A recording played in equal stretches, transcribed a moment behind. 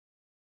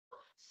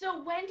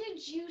So when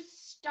did you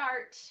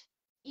start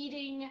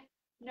eating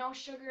no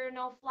sugar,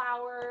 no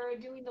flour,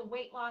 doing the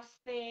weight loss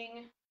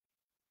thing?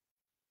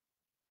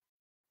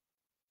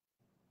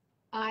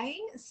 I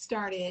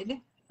started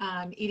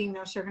eating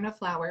no sugar, no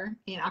flour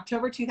in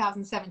October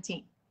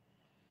 2017.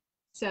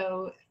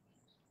 So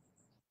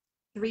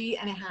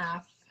 3.5.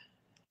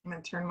 I'm going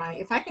to turn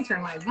if I can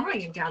turn my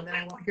volume down, then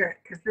I won't hear it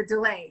because the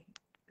delay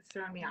is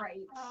throwing me off.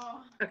 Right.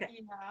 Oh, okay.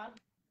 Yeah.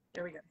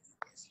 There we go.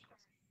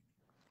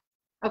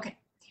 Okay.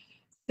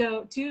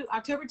 So to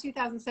October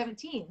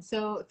 2017.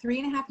 So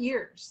 3.5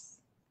 years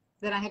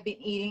that I have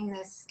been eating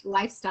this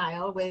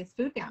lifestyle with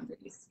food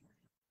boundaries.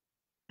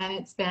 And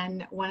it's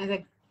been one of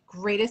the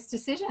greatest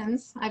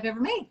decisions I've ever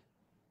made.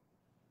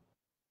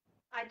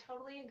 I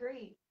totally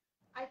agree.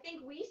 I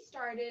think we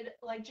started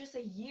like just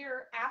a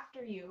year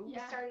after you.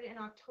 Yeah. We started in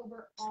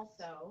October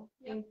also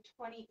Yep. in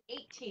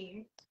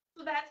 2018.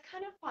 So that's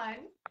kind of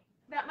fun.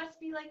 That must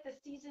be like the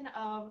season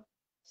of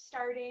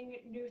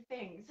starting new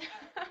things.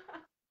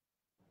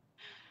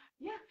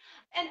 Yeah.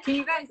 And Can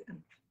you guys?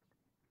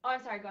 oh,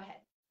 I'm sorry. Go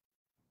ahead.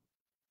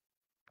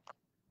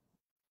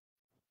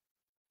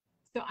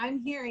 So I'm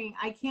hearing,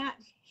 I can't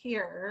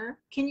hear.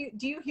 Do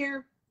you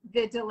hear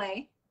the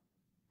delay?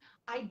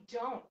 I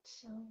don't.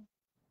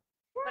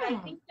 But I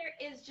think there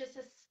is just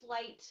a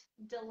slight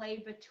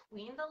delay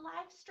between the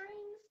live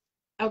streams.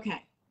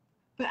 Okay.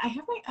 But I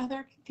have my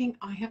other thing.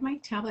 I have my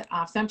tablet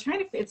off. So I'm trying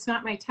to, it's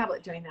not my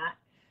tablet doing that.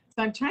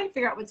 So I'm trying to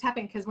figure out what's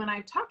happening because when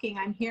I'm talking,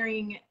 I'm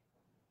hearing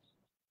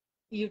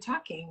you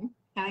talking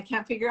and I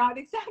can't figure out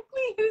exactly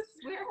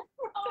where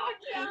we're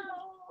talking.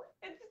 No,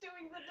 it's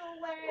doing the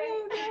delay.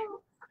 Oh, no.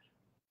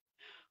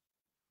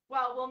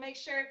 Well, we'll make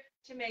sure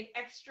to make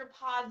extra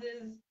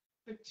pauses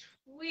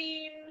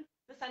between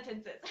the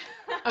sentences.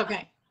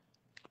 Okay.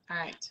 All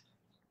right.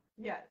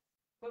 Yes.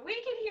 But we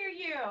can hear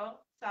you.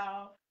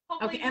 So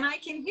hopefully. Okay. And I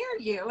can hear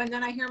you. And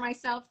then I hear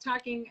myself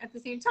talking at the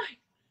same time.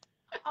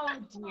 Oh,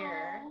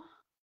 dear.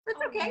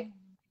 That's okay.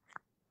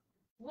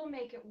 We'll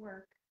make it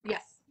work.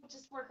 Yes. We'll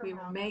just work We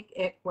around. will make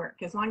it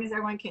work as long as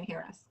everyone can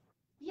hear us.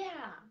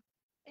 Yeah,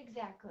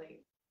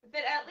 exactly. If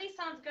it at least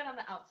sounds good on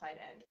the outside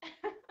end.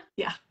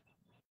 Yeah.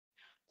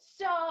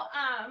 So,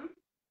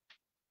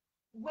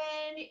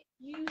 when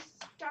you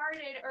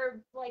started,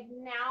 or like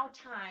now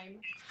time,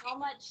 how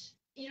much,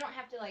 you don't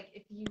have to like,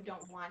 if you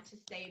don't want to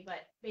say,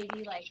 but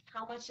maybe like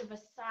how much of a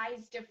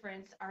size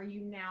difference are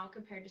you now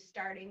compared to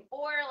starting,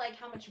 or like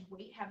how much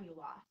weight have you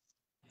lost?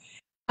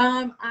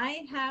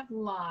 I have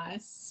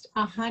lost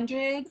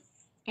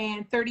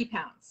 130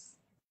 pounds.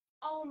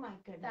 Oh my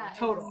goodness.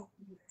 Total.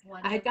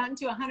 I had gotten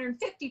to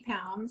 150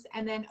 pounds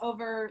and then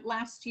over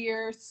last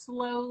year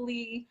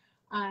slowly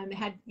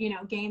had,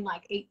 gained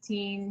like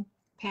 18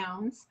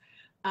 pounds.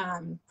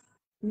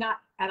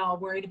 Not at all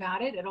worried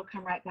about it. It'll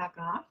come right back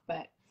off,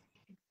 but.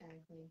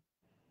 Exactly.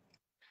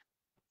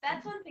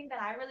 That's one thing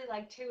that I really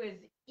like too,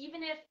 is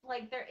even if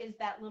like there is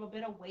that little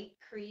bit of weight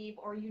creep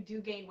or you do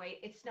gain weight,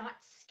 it's not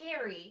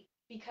scary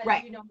because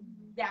right. you know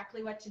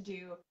exactly what to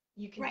do.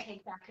 You can right.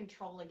 take back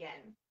control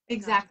again.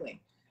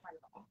 Exactly.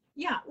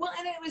 Yeah. Well,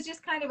 and it was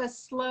just kind of a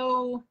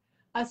slow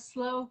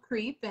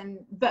creep,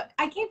 but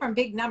I came from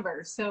big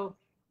numbers. So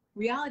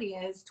reality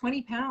is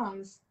 20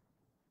 pounds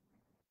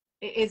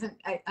isn't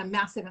a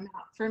massive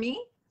amount for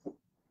me.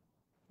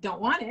 Don't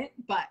want it,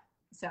 but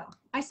so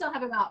I still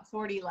have about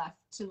 40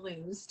 left to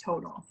lose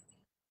total.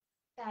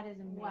 That is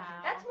amazing.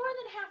 Wow. That's more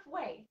than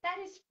halfway. That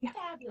is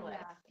fabulous.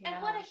 Yeah.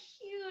 And what a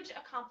huge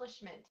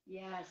accomplishment.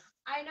 Yes.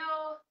 I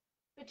know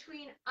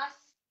between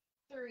us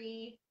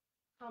three,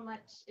 how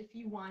much, if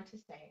you want to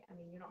say, I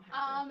mean, you don't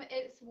have to.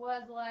 It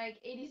was like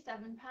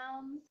 87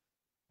 pounds.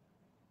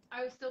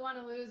 I would still want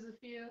to lose a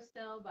few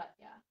still, but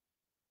yeah.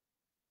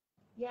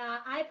 Yeah,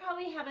 I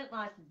probably haven't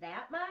lost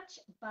that much,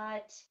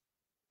 but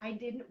I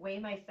didn't weigh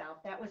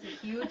myself. That was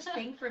a huge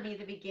thing for me.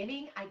 The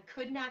beginning, I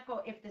could not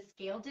go, if the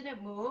scale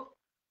didn't move,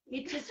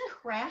 it just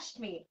crashed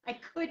me. I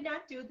could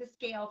not do the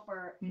scale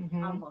for a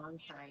long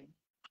time.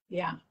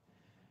 Yeah.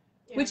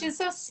 Which is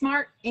so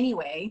smart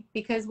anyway,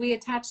 because we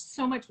attach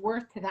so much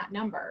worth to that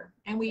number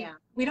and we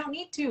don't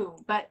need to,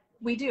 but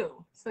we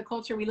do. It's the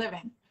culture we live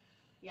in.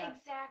 Yeah.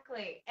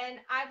 Exactly. And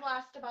I've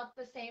lost about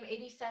the same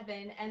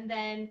 87 and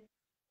then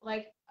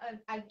like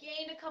I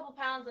gained a couple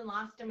pounds and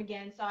lost them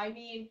again. So I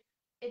mean,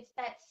 it's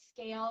that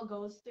scale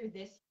goes through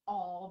this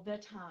all the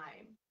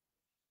time.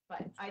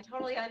 But I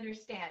totally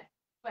understand.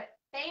 But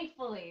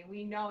thankfully,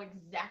 we know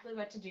exactly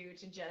what to do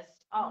to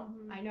just,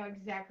 I know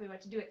exactly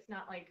what to do. It's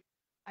not like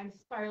I'm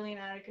spiraling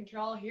out of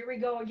control. Here we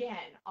go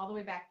again, all the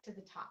way back to the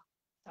top.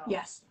 So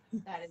yes,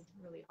 that is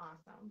really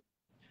awesome.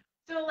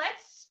 So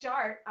let's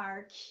start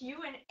our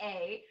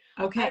Q&A.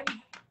 Okay.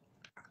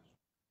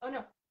 Oh,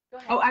 no. Go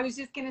ahead. Oh, I was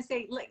just going to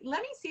say, let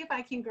me see if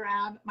I can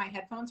grab my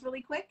headphones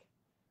really quick.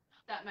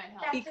 That might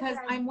help. Because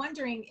I'm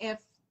wondering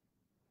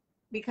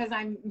because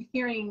I'm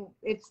hearing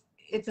it's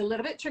a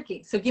little bit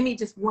tricky. So give me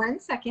just 1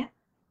 second.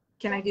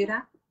 Can I do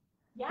that?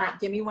 Yeah. All right,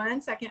 give me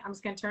 1 second. I'm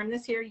just going to turn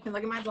this here. You can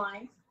look at my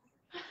blinds.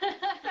 So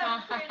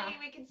pretty.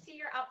 We can see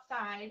you're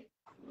outside.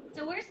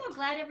 So we're so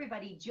glad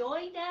everybody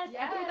joined us.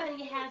 Yes.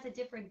 Everybody has a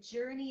different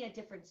journey, a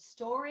different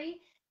story,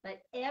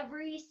 but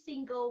every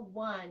single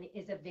one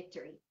is a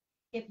victory.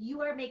 If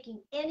you are making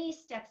any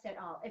steps at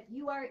all, if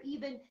you are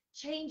even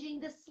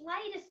changing the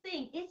slightest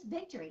thing, it's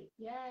victory.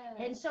 Yes.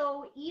 And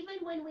so even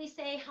when we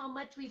say how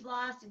much we've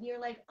lost and you're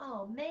like,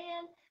 oh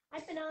man,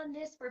 I've been on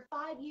this for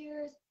 5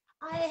 years.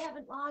 I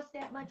haven't lost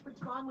that much.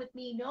 What's wrong with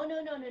me? No,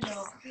 no, no, no,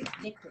 no. It's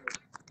victory.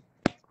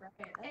 That's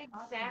right. That's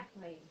awesome.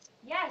 Exactly.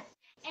 Yes.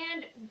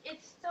 And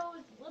it's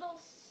those little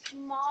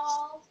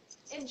small,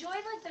 enjoy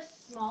like the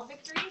small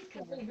victories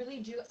because they really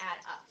do add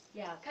up.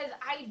 Yeah. Because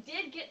I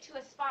did get to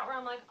a spot where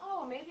I'm like,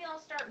 oh, maybe I'll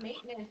start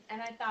maintenance.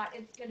 And I thought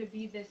it's going to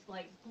be this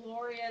like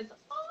glorious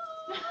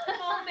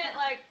moment.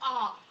 Like,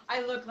 oh,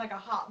 I look like a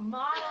hot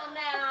model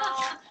now.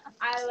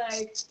 I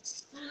like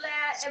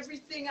flat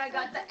everything. I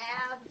got the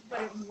abs,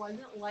 but it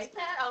wasn't like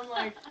that. I'm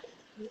like,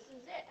 this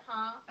is it,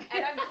 huh?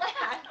 And I'm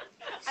glad.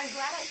 I'm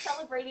glad I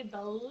celebrated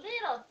the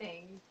little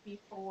things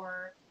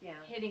before Yeah.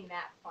 hitting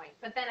that point.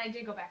 But then I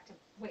did go back to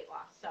weight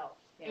loss, so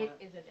Yeah. it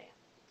is a dance.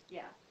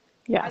 Yeah. Are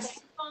the Yes.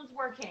 headphones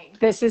working?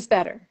 This is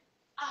better.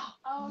 Oh,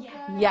 Oh,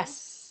 yeah. good.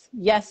 Yes.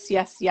 Yes,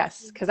 yes,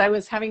 yes. Because I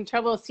was having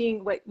trouble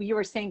seeing what you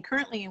were saying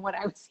currently and what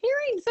I was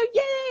hearing. So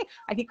yay.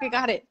 I think we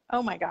got it.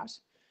 Oh my gosh.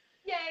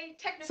 Yay,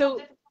 technical So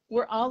difficulties.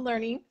 we're all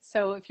learning.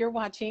 So if you're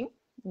watching,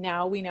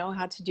 now we know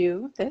how to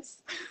do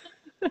this.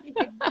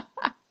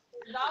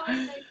 It's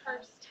always the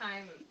first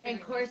time. And of figuring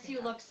course, this you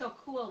out. look so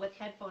cool with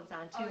headphones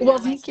on too. Oh, Well,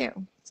 yeah. thank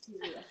you.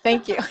 Serious.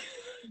 Thank you.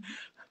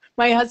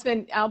 My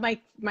husband,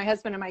 my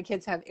husband and my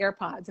kids have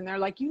AirPods and they're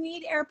like, you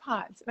need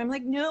AirPods. And I'm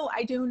like, no,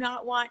 I do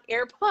not want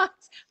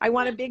AirPods. I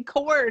want a big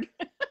cord.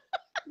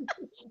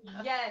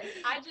 Yes,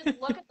 I just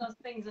look at those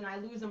things and I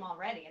lose them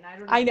already, and I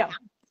don't. I even know.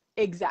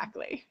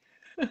 Exactly.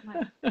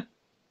 have-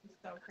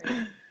 It's so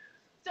crazy.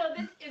 So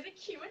this is a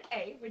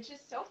Q&A, which is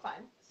so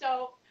fun.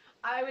 So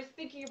I was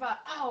thinking about,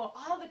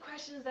 all the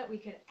questions that we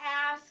could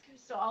ask.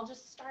 So I'll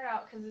just start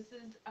out because this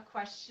is a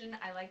question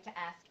I like to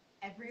ask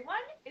everyone.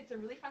 It's a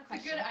really fun It's a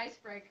question. good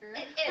icebreaker.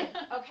 It is.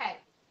 Okay.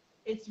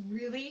 It's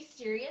really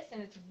serious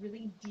and it's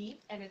really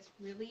deep and it's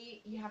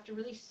really, you have to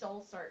really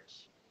soul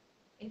search.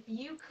 If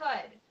you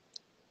could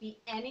be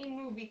any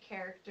movie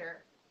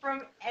character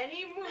from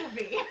any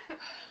movie,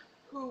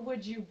 who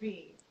would you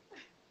be?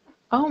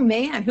 Oh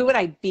man, who would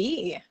I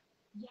be?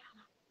 Yeah.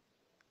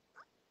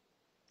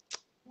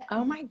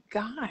 Oh my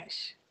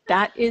gosh.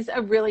 That is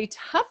a really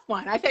tough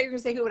one. I thought you were going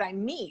to say, who would I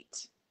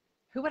meet?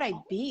 Who would I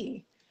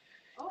be?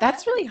 Oh,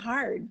 That's really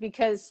hard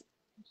because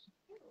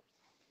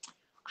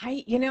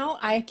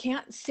I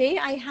can't say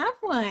I have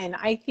one.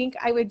 I think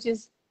I would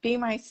just be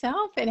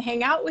myself and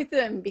hang out with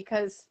them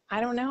because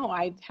I don't know.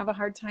 I'd have a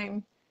hard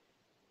time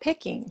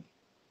picking.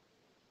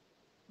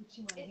 What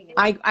you want to hang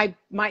out I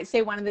might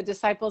say one of the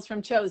disciples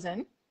from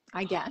Chosen,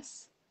 I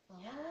guess.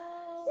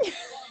 with?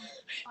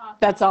 awesome.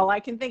 That's all I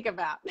can think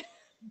about.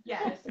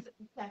 Yes,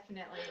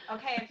 definitely.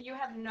 Okay, if you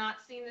have not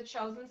seen the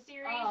Chosen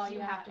series, Oh, you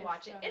yeah, have to it's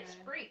watch it. so It's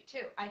good. free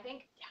too. I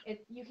think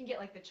you can get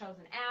like the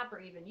Chosen app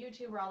or even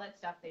YouTube or all that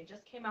stuff. They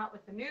just came out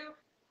with the new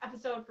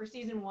episode for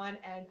season 1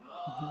 and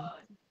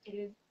it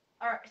is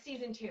or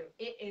season 2.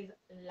 It is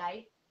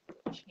life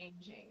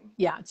changing.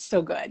 Yeah, it's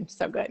so good.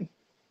 So good.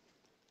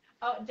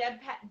 Oh,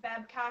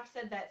 Babcock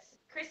said that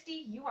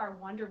Kristy, you are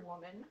Wonder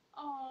Woman.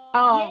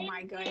 Oh Yay!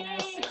 my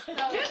goodness. So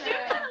You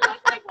good. look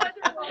like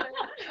Wonder Woman.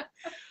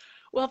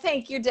 Well,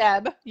 thank you,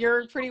 Deb.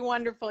 You're pretty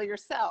wonderful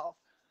yourself.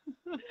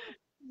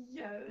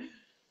 Yes.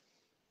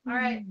 All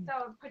right,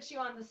 so put you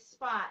on the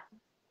spot.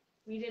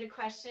 We did a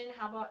question.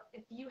 How about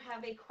if you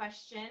have a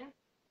question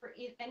for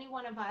any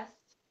one of us?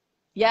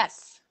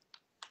 Yes.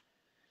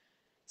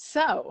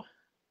 So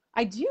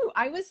I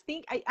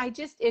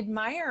just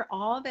admire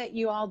all that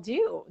you all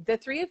do. The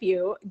three of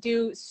you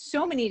do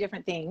so many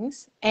different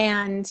things.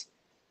 And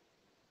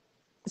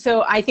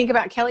so I think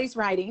about Kelly's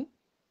writing.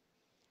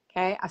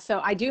 Okay. So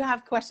I do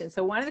have questions.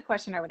 So one of the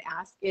questions I would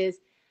ask is,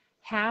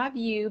 have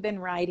you been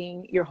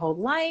writing your whole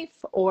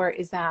life, or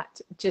is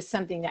that just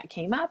something that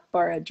came up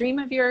or a dream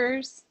of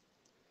yours?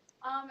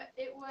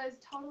 It was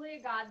totally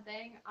a God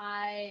thing.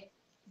 I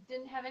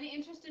didn't have any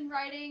interest in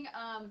writing.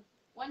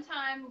 One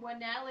time when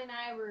Natalie and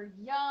I were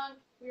young,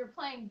 we were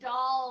playing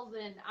dolls,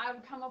 and I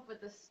would come up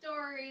with the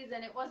stories,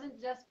 and it wasn't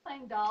just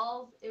playing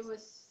dolls. It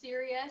was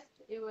serious.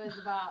 It was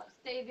about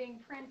saving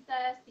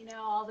princess,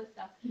 all this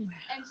stuff.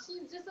 And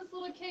she's just this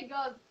little kid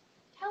goes,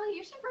 Kelly,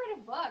 you should write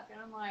a book. And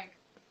I'm like,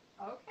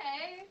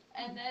 okay.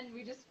 And then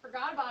we just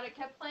forgot about it,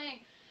 kept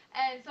playing.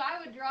 And so I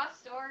would draw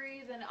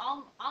stories, and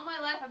all my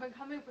life I've been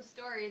coming up with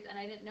stories, and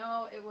I didn't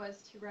know it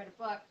was to write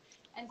a book.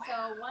 And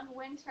so one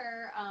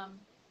winter,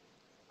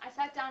 I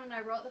sat down and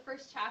I wrote the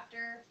first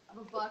chapter of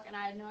a book, and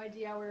I had no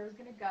idea where it was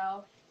going to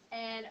go.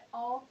 And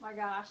oh my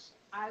gosh,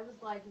 I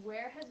was like,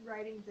 where has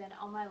writing been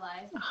all my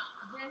life?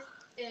 This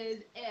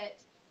is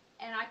it.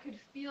 And I could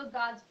feel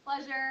God's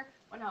pleasure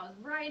when I was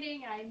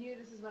writing, and I knew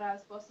this is what I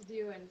was supposed to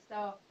do. And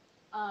so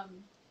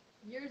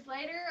years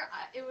later,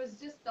 it was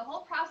just the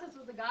whole process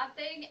was a God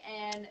thing.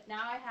 And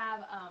now I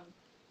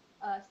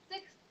have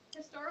 6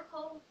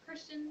 historical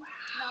Christian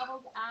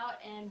novels out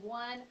and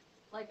one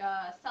like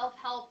a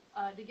self-help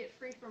to get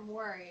free from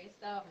worry.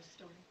 So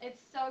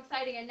it's so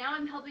exciting. And now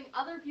I'm helping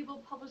other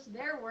people publish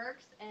their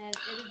works, and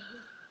it is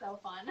just so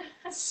fun.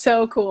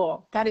 So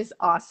cool. That is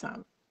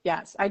awesome.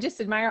 Yes, I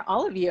just admire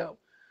all of you.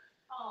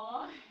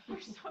 Oh,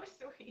 you're so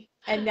sweet.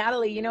 And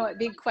Natalie, you know what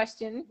big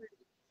question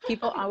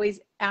people always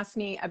ask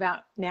me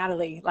about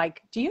Natalie,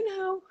 like, do you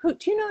know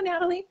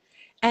Natalie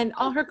and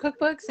all her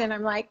cookbooks? And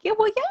I'm like, yeah,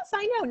 well, yes,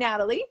 I know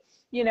Natalie.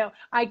 You know,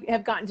 I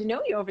have gotten to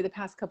know you over the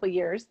past couple of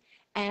years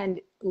and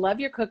love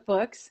your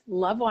cookbooks,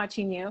 love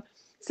watching you.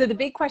 So the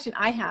big question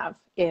I have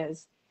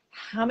is,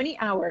 how many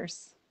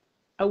hours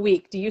a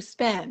week do you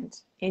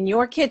spend in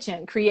your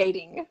kitchen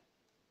creating?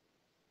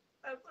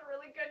 That's a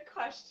really good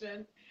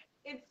question.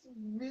 It's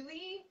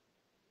really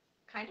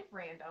kind of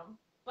random,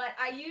 but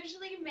I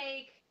usually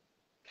make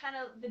kind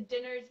of the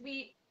dinners.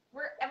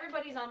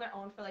 Everybody's on their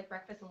own for like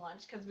breakfast and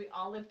lunch because we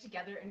all live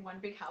together in one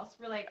big house.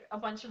 We're like a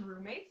bunch of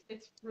roommates.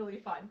 It's really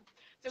fun.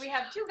 So we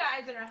have two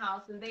guys in our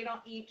house and they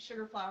don't eat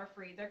sugar flour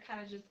free. They're kind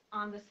of just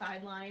on the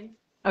sidelines.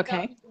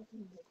 Okay. So we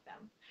make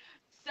them.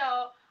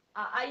 So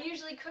I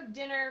usually cook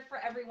dinner for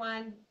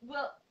everyone.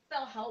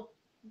 They'll help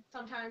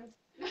sometimes,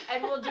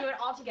 and we'll do it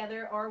all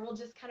together, or we'll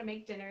just kind of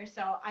make dinner.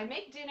 So I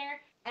make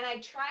dinner, and I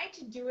try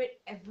to do it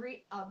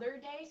every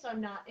other day, so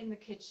I'm not in the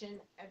kitchen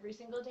every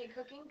single day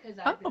cooking, because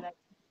I'd be like,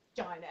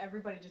 done.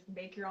 Everybody just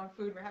make your own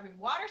food. We're having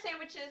water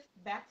sandwiches.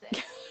 That's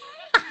it.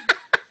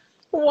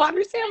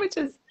 Water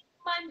sandwiches.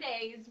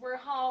 Mondays we're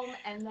home,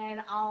 and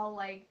then I'll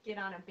like get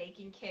on a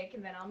baking kick,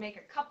 and then I'll make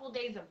a couple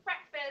days of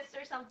breakfast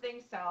or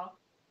something. So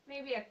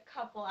maybe a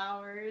couple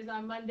hours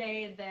on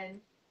Monday, and then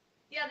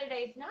the other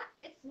days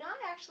it's not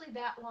actually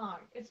that long.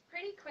 It's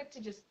pretty quick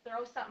to just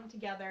throw something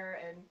together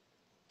and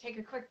take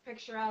a quick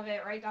picture of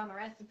it, write down the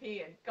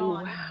recipe, and go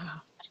on.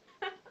 Wow.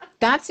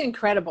 That's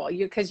incredible.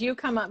 Because you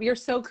come up, you're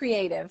so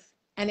creative,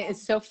 and it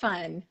is so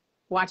fun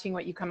watching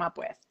what you come up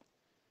with.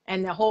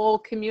 And the whole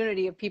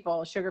community of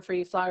people,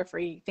 sugar-free,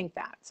 flour-free, think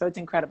that. So it's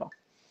incredible.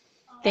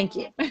 Thank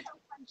you. It's so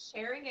fun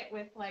sharing it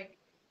with like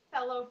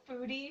fellow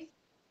foodies,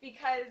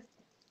 because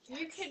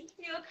you can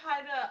feel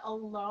kind of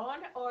alone,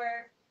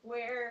 or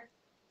where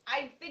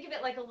I think of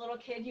it like a little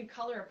kid, you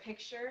color a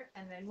picture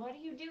and then what do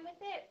you do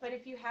with it? But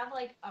if you have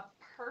like a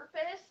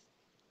purpose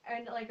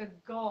and like a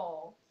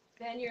goal,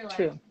 then you're like,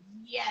 True.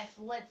 yes,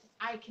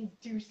 I can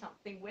do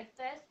something with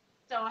this.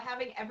 So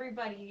having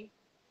everybody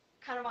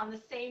kind of on the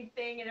same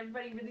thing and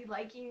everybody really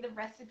liking the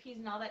recipes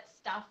and all that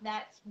stuff,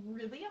 that's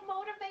really a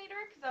motivator,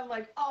 because I'm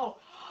like, oh,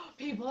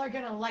 people are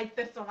going to like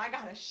this one. I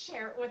got to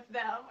share it with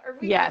them, or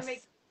we can make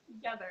it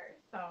together.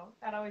 So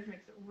that always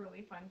makes it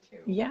really fun too.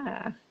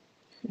 Yeah.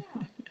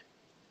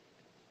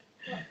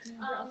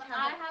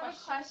 I have a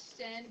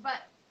question,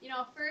 but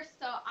first,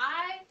 so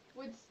I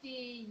would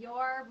see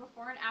your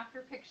before and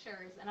after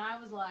pictures, and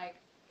I was like,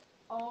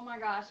 oh my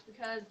gosh,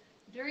 because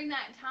during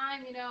that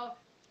time,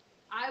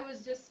 I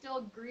was just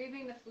still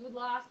grieving the food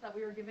loss that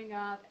we were giving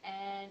up,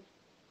 and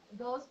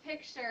those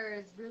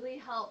pictures really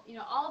helped.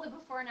 All the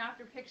before and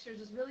after pictures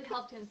just really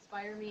helped to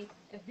inspire me.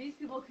 If these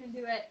people can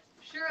do it,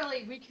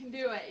 surely we can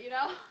do it,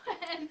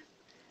 And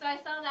so I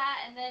saw that,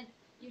 and then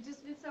you've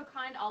just been so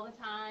kind all the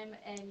time,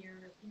 and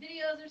your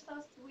videos are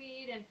so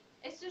sweet, and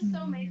it's just so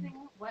amazing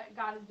what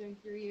God is doing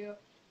through you.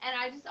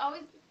 And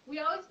we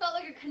always felt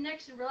like a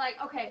connection. We're like,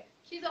 okay,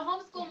 she's a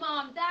homeschool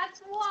mom.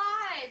 That's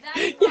why.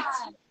 That's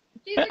why.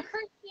 She's a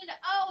Christian.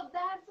 Oh,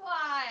 that's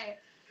why.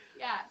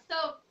 Yeah.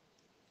 So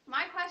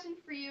my question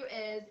for you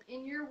is,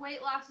 in your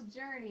weight loss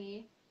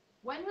journey,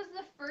 when was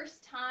the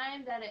first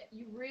time that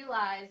you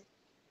realized,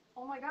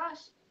 oh my gosh,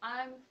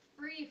 I'm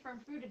free from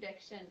food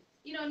addiction?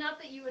 Not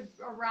that you had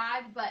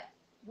arrived, but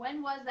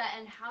when was that,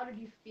 and how did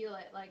you feel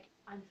it? Like,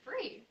 I'm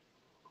free.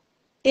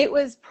 It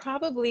was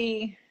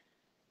probably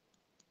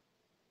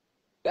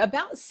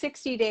about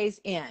 60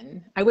 days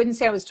in. I wouldn't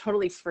say I was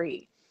totally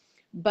free,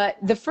 but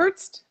the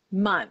first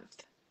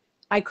month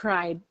I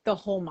cried the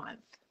whole month.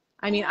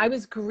 I mean, I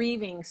was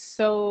grieving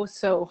so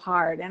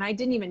hard, and I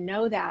didn't even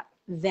know that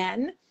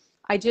then.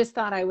 I just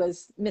thought I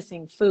was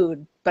missing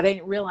food, but I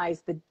didn't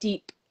realize the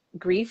deep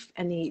grief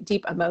and the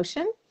deep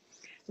emotion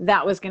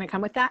that was going to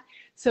come with that.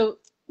 So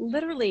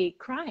literally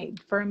cried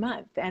for a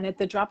month, and at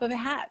the drop of a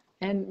hat.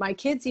 And my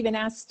kids even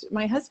asked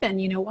my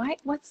husband, why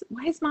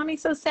is mommy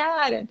so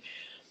sad?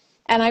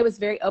 And I was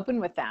very open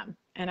with them.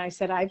 And I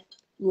said, I've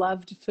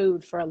loved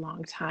food for a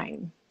long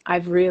time.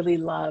 I've really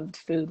loved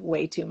food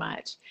way too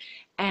much.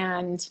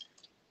 And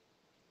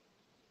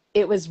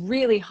it was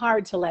really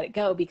hard to let it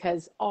go,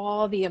 because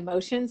all the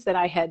emotions that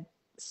I had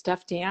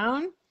stuffed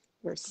down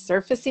were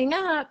surfacing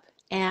up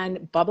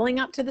and bubbling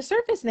up to the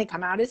surface, and they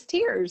come out as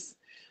tears.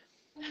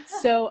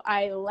 So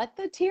I let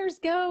the tears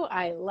go.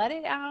 I let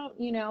it out,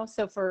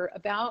 so for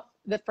about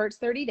the first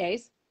 30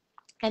 days.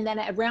 And then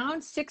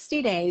around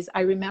 60 days,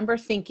 I remember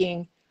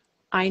thinking,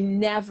 I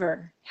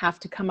never have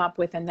to come up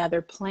with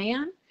another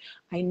plan.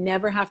 I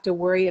never have to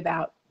worry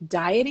about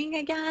dieting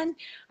again.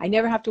 I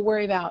never have to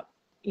worry about,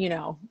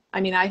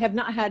 I have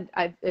not had,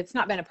 it's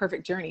not been a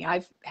perfect journey.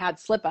 I've had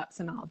slip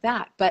ups and all of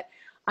that, but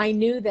I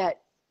knew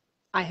that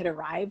I had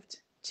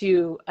arrived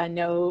to a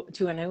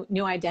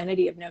new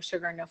identity of no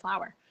sugar and no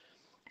flour.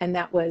 And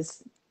that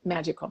was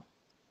magical.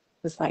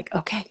 It was like,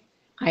 okay,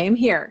 I am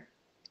here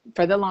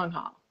for the long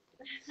haul.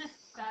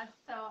 That's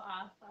so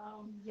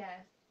awesome.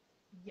 Yes,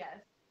 yes,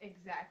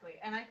 exactly.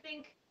 And I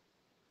think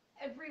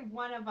every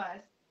one of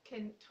us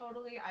can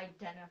totally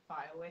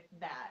identify with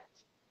that.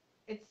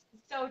 It's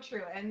so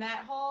true. And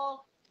that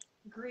whole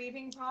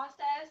grieving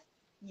process,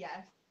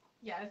 yes,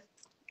 yes,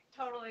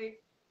 totally.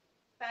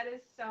 That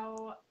is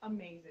so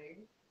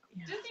amazing.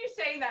 Yeah. Just you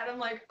saying that, I'm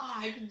like, oh,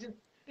 I can just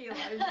feel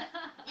it.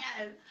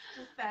 Yes,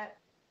 just that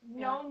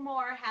no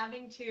more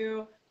having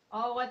to,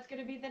 oh, what's going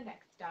to be the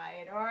next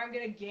diet? Or I'm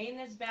going to gain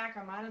this back.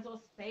 I might as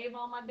well save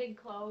all my big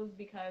clothes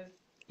because.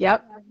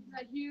 Yep.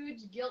 A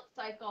huge guilt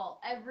cycle.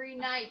 Every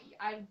night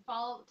I'd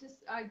go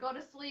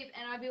to sleep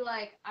and I'd be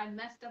like, I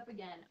messed up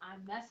again. I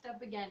messed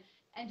up again.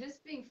 And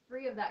just being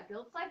free of that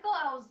guilt cycle,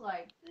 I was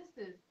like,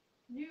 this is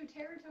new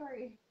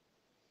territory.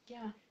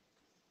 Yeah.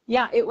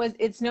 Yeah,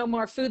 it's no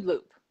more food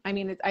loop. I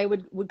mean, I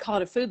would call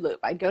it a food loop.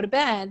 I'd go to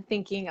bed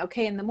thinking,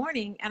 okay, in the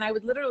morning, and I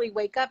would literally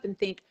wake up and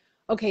think,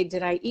 okay,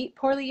 did I eat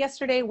poorly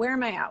yesterday? Where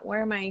am I at?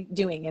 Where am I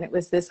doing? And it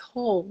was this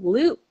whole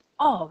loop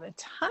all the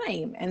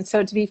time. And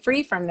so to be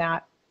free from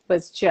that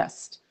was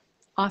just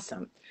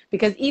awesome,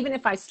 because even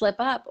if I slip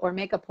up or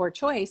make a poor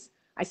choice,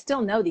 I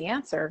still know the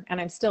answer and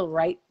I'm still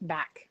right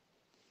back.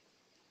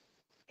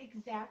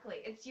 Exactly.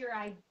 It's your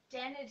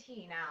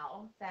identity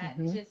now that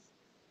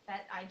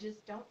I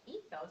just don't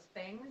eat those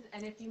things.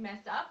 And if you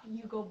mess up,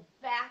 you go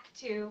back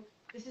to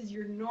this is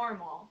your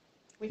normal,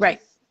 which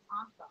Right. is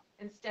awesome.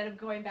 Instead of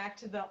going back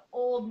to the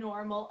old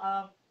normal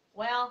of,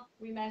 well,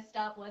 we messed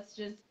up, let's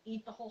just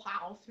eat the whole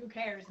house. Who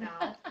cares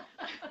now?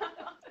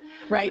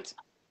 Right.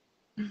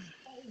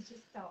 That is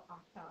just so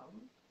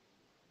awesome.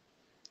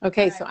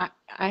 Okay, All so right.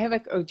 I have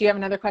do you have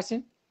another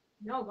question?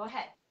 No, go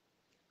ahead.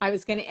 I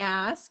was going to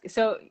ask,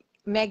 so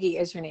Maggie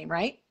is your name,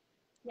 right?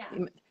 Yeah.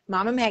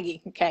 Mama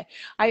Maggie. Okay.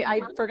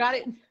 I forgot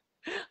it.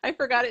 I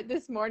forgot it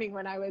this morning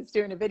when I was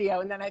doing a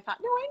video, and then I thought,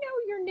 no, I know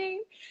your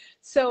name.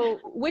 So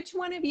which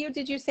one of you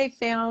did you say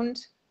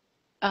found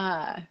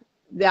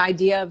the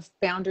idea of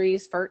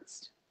boundaries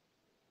first?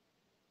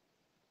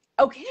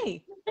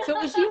 Okay. So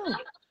it was you.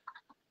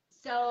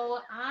 So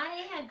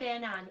I had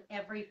been on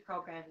every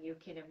program you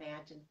can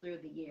imagine through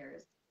the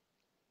years,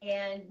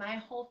 and my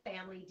whole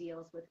family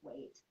deals with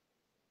weight.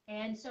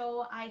 And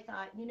so I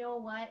thought, you know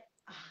what?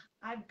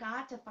 I've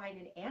got to find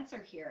an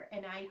answer here.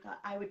 And I thought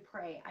I would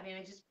pray. I mean,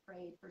 I just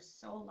prayed for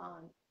so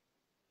long.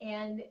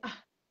 And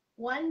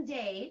one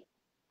day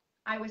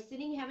I was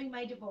sitting having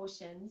my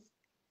devotions,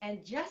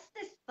 and just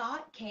this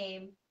thought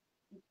came,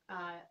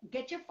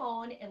 get your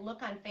phone and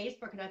look on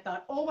Facebook. And I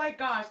thought, oh my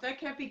gosh, that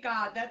can't be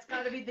God. That's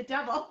got to be the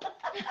devil.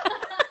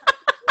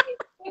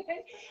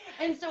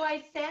 And so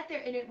I sat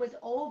there, and it was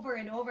over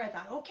and over. I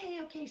thought, okay.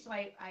 So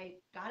I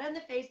got on the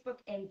Facebook,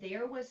 and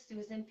there was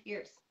Susan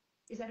Pierce.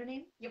 Is that her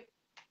name? Yep.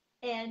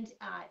 And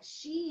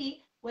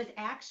she was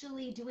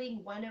actually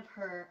doing one of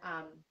her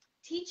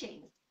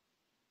teachings,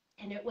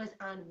 and it was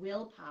on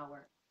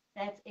willpower.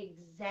 That's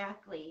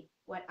exactly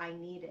what I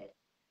needed.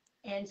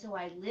 And so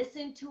I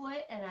listened to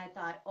it, and I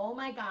thought, oh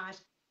my gosh.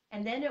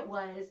 And then it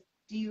was,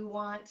 do you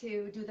want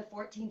to do the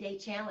 14-day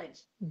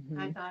challenge? Mm-hmm.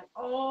 I thought,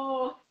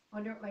 oh, I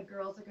wonder what my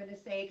girls are going to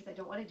say, because I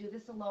don't want to do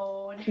this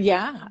alone.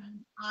 Yeah.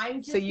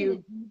 I'm just going to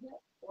do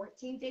the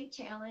 14-day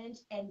challenge,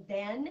 and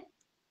then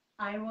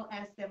I will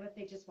ask them if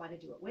they just want to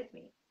do it with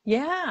me.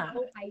 Yeah.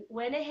 So I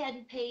went ahead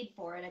and paid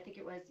for it. I think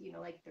it was,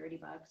 like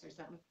 $30 or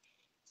something.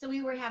 So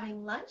we were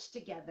having lunch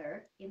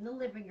together in the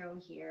living room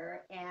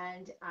here,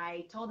 and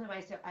I told them, I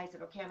said,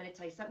 okay, I'm going to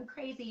tell you something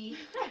crazy.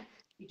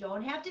 You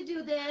don't have to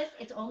do this.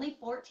 It's only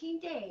 14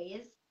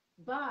 days.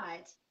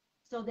 But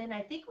so then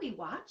I think we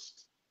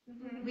watched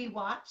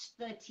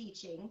the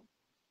teaching,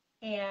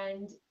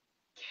 and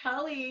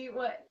Kelly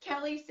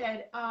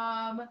said,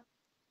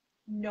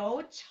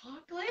 no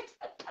chocolate.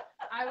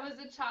 I was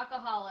a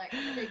chocoholic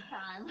big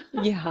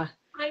time. Yeah.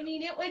 I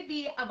mean, it would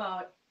be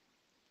about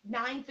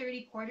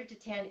 9:30, quarter to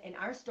 10, and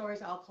our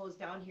stores all closed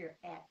down here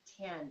at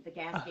 10, the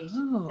gas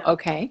station. Oh,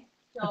 okay.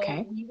 So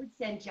Okay. we would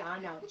send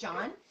John out.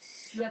 John,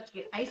 you have to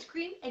get ice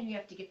cream, and you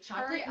have to get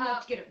chocolate. Hurry You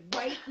have to get it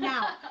right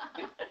now.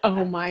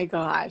 Oh my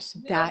gosh,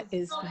 that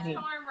is funny.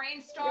 Snowstorm,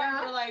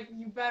 rainstorm. We're like,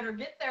 you better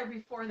get there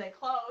before they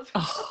close.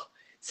 Oh,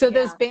 so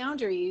those Yeah.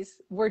 boundaries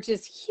were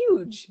just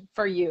huge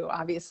for you,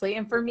 obviously.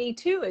 And for me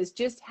too, is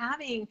just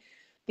having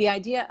the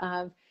idea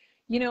of,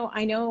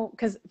 I know,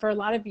 because for a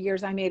lot of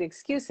years I made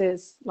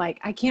excuses like,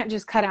 I can't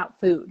just cut out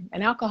food.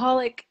 An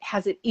alcoholic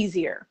has it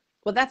easier.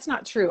 Well, that's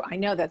not true. I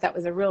know that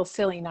was a real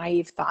silly,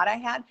 naive thought I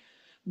had,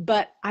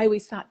 but I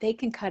always thought they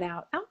can cut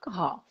out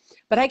alcohol,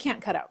 but I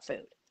can't cut out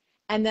food.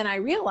 And then I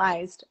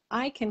realized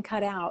I can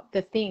cut out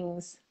the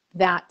things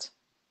that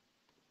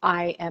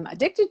I am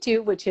addicted to,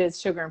 which is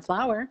sugar and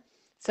flour.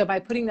 So by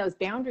putting those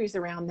boundaries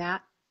around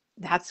that,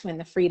 that's when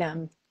the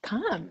freedom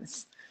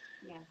comes.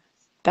 Yeah.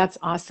 That's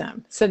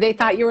awesome. So they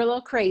thought you were a little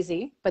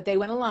crazy, but they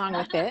went along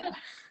with it.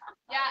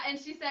 Yeah, and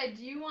she said,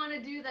 do you want to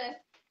do this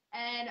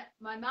And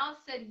my mouth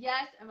said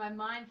yes, and my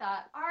mind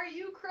thought, "Are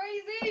you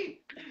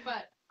crazy?"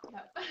 But no.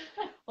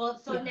 Well,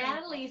 so Yeah.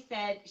 Natalie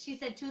said, she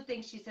said two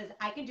things. She says,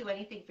 I can do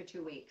anything for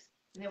 2 weeks.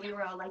 And then we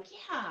were all like,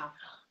 yeah,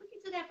 we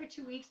can do that for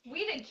 2 weeks.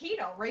 We did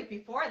keto right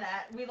before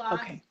that. We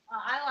lost, Okay.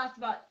 I lost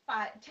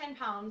about 10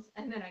 pounds,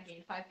 and then I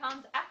gained 5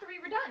 pounds after we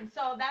were done.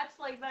 So that's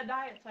like the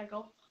diet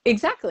cycle.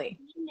 Exactly.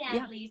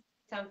 Natalie,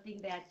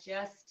 something that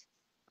just,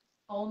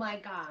 oh my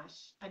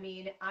gosh. I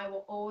mean, I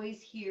will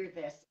always hear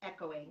this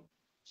echoing.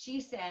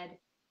 She said,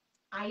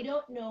 I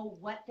don't know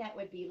what that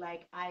would be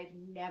like. I've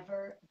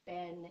never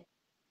been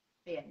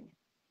thin.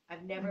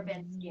 I've never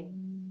been skinny.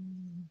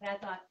 And I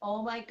thought,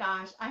 oh my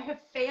gosh, I have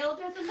failed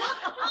as a mom.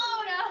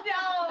 Oh,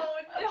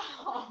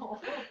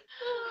 no.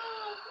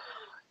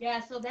 Yeah,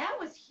 so that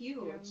was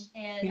huge.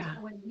 And Yeah.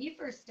 when we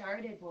first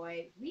started,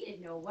 boy, we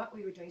didn't know what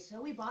we were doing.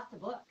 So we bought the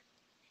book.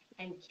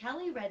 And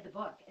Kelly read the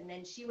book, and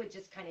then she would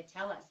just kind of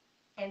tell us.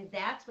 And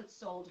that's what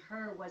sold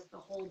her was the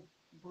whole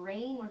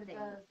brain What it thing.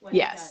 does. What it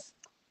does. Yes.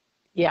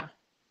 Yeah.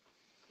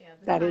 Yeah,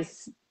 the That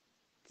science. is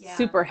Yeah.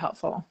 super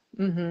helpful.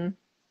 Mm-hmm.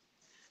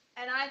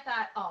 And I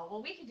thought, oh,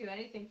 well, we could do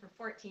anything for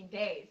 14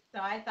 days.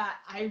 So I thought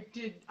I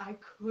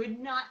could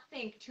not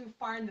think too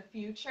far in the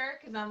future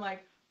because I'm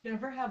like,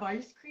 never have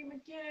ice cream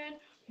again,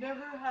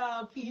 never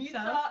have pizza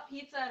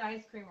and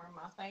ice cream or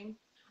nothing.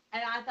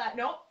 And I thought,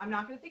 nope, I'm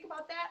not going to think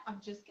about that. I'm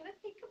just going to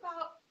think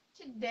about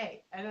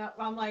today. And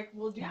I'm like,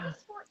 we'll do Yeah.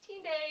 this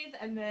 14 days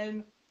and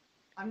then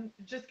I'm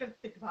just going to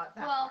think about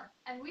that Well, more.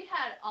 and we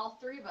had all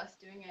three of us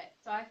doing it,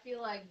 so I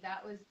feel like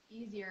that was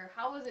easier.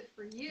 How was it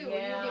for you? You were the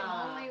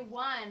Yeah. only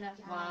one.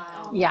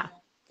 Wow. Oh, Yeah.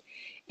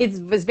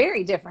 It was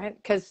very different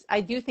because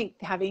I do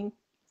think having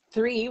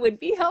 3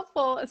 would be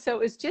helpful. So it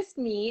was just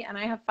me, and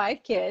I have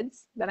 5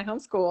 kids that I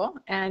homeschool.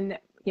 And,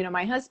 you know,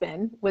 my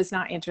husband was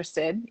not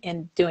interested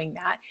in doing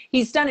that.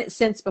 He's done it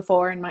since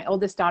before, and my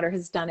oldest daughter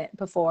has done it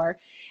before.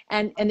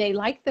 And they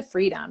like the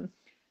freedom,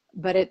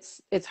 but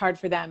it's hard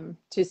for them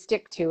to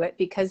stick to it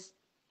because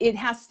it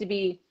has to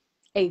be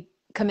a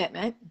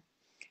commitment.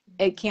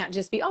 It can't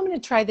just be, oh, I'm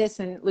going to try this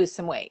and lose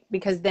some weight,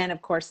 because then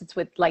of course it's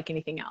with like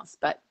anything else.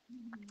 But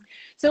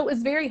so it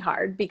was very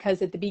hard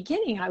because at the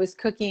beginning I was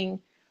cooking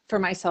for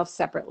myself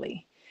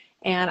separately,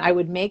 and I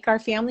would make our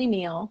family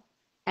meal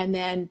and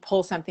then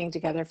pull something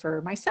together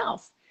for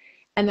myself.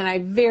 And then I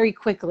very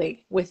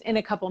quickly, within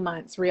a couple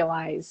months,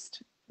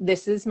 realized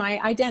this is my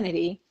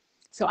identity.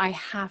 So I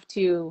have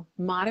to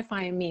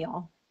modify a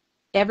meal,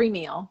 every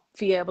meal,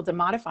 be able to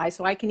modify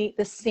so I can eat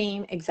the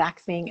same exact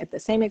thing at the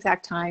same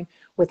exact time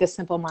with a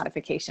simple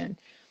modification.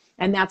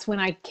 And that's when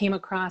I came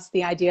across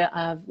the idea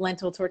of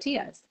lentil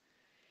tortillas.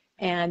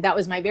 And that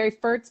was my very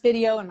first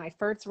video and my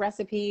first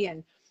recipe.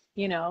 And,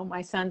 you know,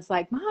 my son's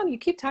like, Mom, you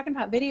keep talking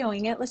about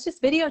videoing it. Let's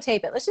just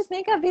videotape it. Let's just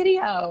make a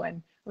video.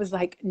 And I was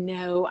like,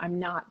 no, I'm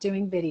not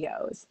doing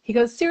videos. He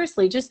goes,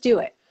 seriously, just do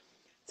it.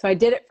 So I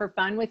did it for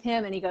fun with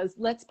him. And he goes,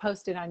 let's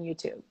post it on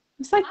YouTube. I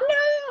was like,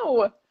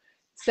 no.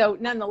 So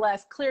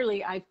nonetheless,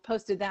 clearly I've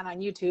posted that on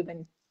YouTube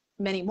and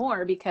many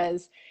more,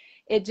 because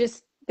it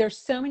just, there's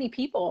so many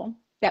people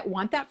that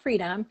want that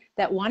freedom,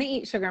 that want to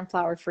eat sugar and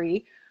flour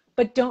free,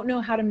 but don't know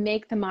how to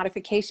make the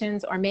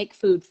modifications or make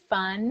food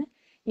fun.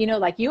 You know,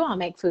 like you all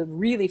make food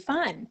really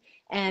fun.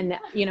 And,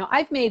 you know,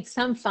 I've made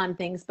some fun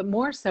things, but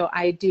more so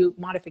I do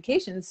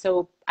modifications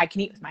so I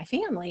can eat with my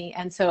family.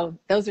 And so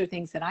those are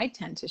things that I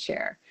tend to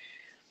share.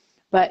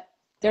 But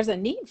there's a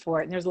need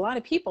for it. And there's a lot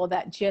of people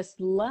that just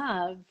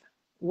love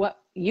what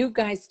you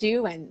guys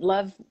do and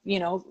love, you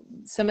know,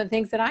 some of the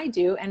things that I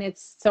do. And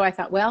it's, so I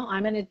thought, well,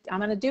 I'm going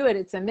to do it.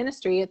 It's a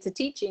ministry, it's a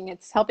teaching,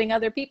 it's helping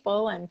other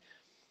people, and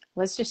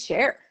let's just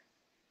share.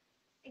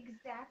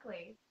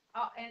 Exactly.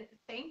 And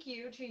thank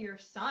you to your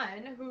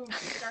son who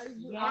started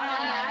you on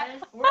Yes. that.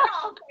 We're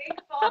all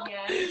thankful.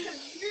 Yes.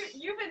 Because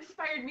you've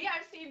inspired me.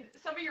 I've seen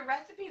some of your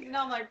recipes and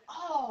I'm like,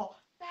 oh,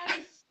 that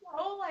is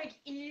so like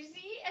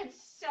easy and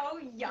so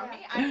yummy.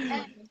 Yeah. I eat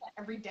that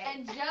every day.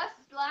 And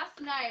just last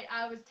night,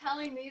 I was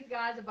telling these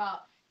guys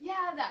about,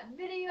 that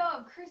video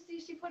of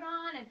Kristy she put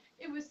on, and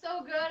it was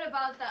so good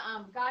about the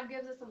God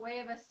gives us a way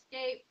of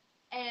escape.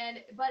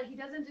 But he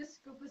doesn't just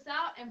scoop us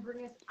out and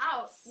bring us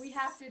out. We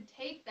have to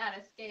take that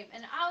escape.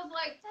 And I was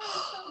like, that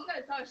is so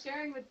good. So I was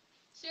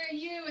sharing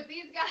you with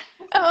these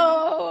guys.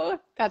 Oh,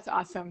 that's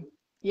awesome.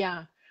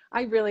 Yeah.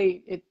 I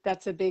really,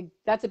 that's a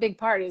big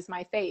part, is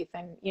my faith.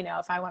 And, you know,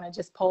 if I want to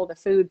just pull the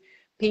food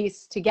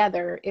piece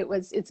together,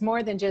 it's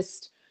more than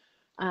just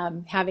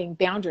having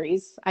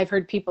boundaries. I've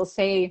heard people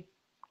say,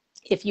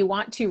 if you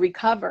want to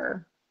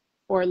recover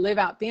or live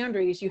out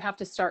boundaries, you have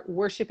to start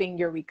worshiping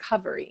your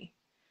recovery.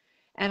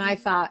 And I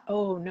thought,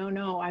 oh,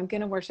 no, I'm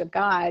going to worship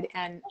God,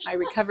 and my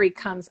recovery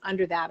comes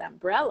under that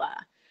umbrella.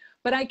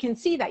 But I can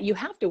see that you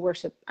have to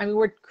worship. I mean,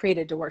 we're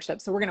created to worship,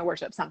 so we're going to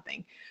worship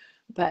something.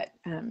 But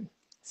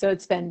so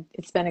it's been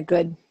a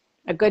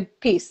good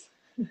piece.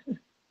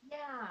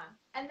 Yeah.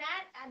 And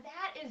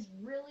that is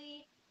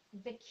really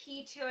the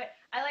key to it.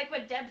 I like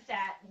what Deb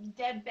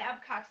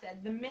Babcock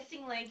said, the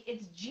missing link,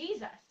 it's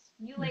Jesus.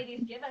 You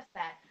ladies give us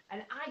that.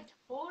 And I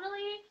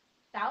totally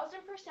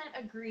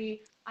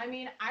agree. I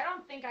mean, I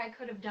don't think I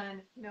could have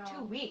done No.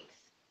 2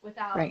 weeks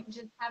without Right.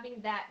 just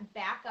having that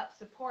backup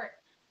support.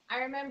 I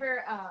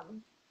remember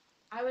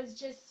I was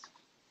just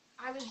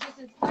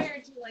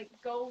inspired to like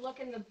go look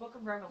in the book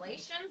of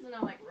Revelations, and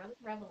I'm like, really,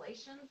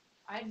 Revelations?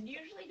 I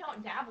usually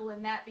don't dabble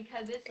in that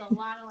because it's a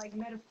lot of like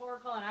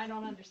metaphorical and I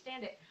don't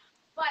understand it.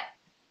 But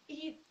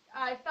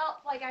I felt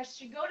like I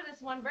should go to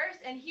this one verse,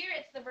 and here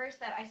it's the verse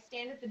that I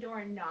stand at the door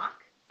and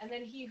knock, and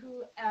then he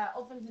who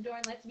opens the door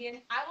and lets me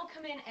in, I will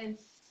come in and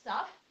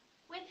sup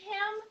with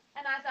him.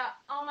 And I thought,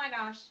 oh my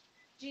gosh,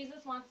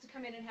 Jesus wants to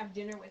come in and have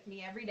dinner with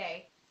me every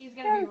day. He's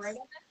going to be right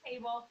Yes. at the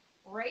table,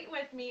 right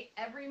with me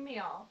every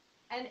meal.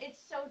 And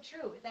it's so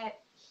true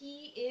that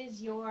he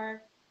is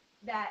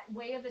that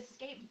way of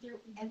escape through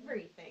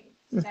everything.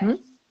 That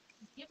Mhm.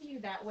 he give you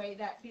that way,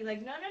 that be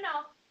like, no, no,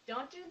 no,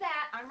 don't do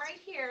that. I'm right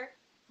here.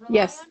 Rely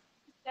Yes. on me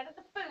instead of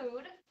the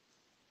food.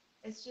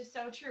 It's just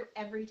so true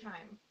every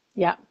time.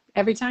 Yeah,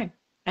 every time.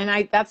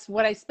 And that's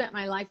what I spent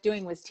my life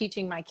doing, was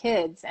teaching my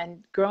kids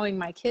and growing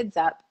my kids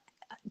up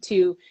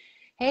to,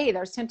 hey,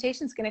 there's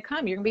temptation's going to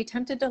come. You're going to be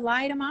tempted to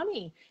lie to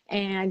mommy,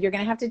 and you're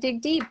going to have to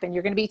dig deep, and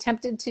you're going to be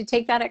tempted to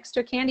take that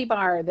extra candy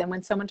bar than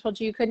when someone told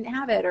you couldn't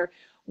have it. Or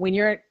when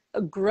you're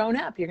grown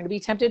up, you're going to be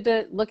tempted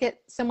to look at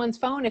someone's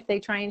phone if they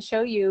try and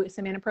show you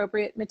some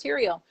inappropriate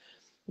material.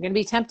 You're going to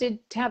be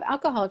tempted to have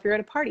alcohol if you're at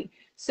a party.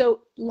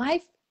 So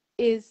life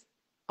is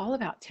all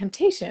about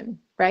temptation,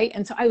 right?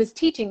 And so I was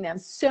teaching them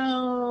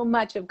so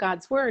much of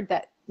God's word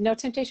that no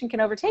temptation can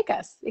overtake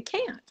us. It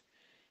can't.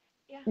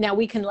 Yeah. Now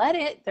we can let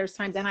it. There's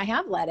times, and I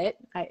have let it.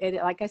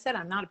 Like I said,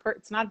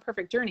 it's not a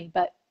perfect journey,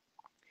 but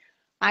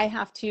I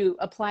have to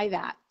apply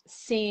that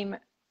same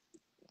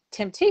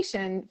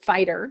temptation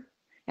fighter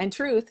and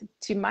truth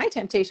to my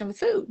temptation with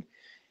food.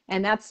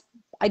 And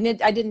I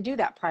didn't do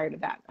that prior to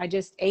that. I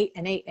just ate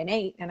and ate and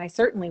ate. And I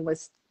certainly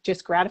was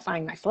just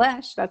gratifying my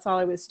flesh. That's all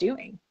I was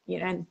doing,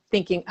 and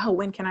thinking, oh,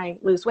 when can I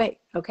lose weight?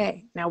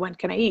 Okay, now when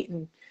can I eat?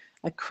 And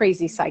a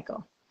crazy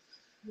cycle.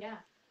 Yeah.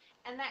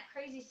 And that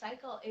crazy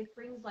cycle, it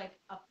brings like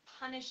a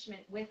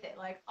punishment with it.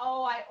 Like,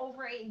 oh, I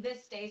overate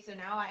this day, so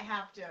now I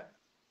have to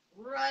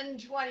run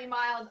 20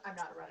 miles. I'm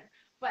not a runner,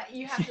 but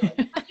you have to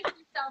like punish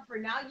yourself for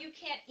now you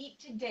can't eat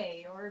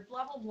today, or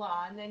blah, blah,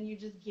 blah. And then you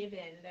just give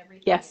in and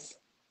everything. Yes,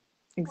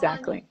 Well, and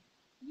exactly.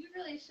 you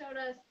really showed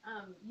us,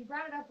 you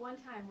brought it up one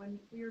time when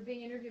we were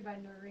being interviewed by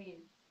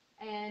Noreen,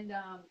 and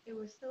it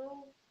was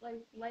so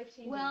like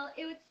life-changing. Well,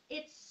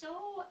 it's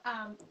so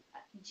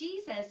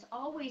Jesus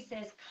always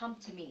says, "Come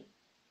to me.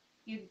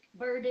 You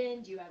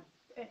burdened. You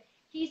have."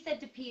 He said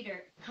to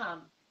Peter,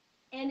 "Come."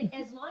 And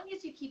as long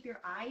as you keep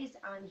your eyes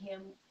on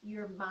him,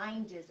 your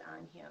mind is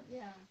on him.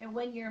 Yeah. And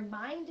when your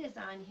mind is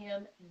on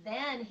him,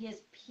 then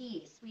his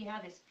peace. We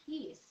have his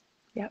peace.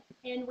 Yep.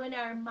 And when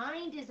our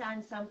mind is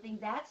on something,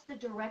 that's the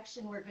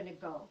direction we're going to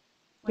go.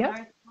 When Yep.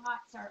 our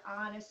thoughts are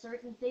on a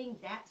certain thing,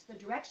 that's the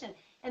direction.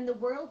 And the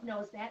world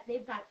knows that.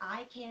 They've got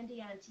eye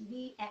candy on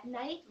TV at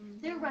night.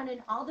 They're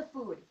running all the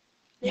food.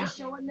 They're Yeah.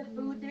 showing the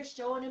food. They're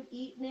showing them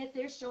eating it.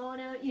 They're showing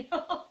them,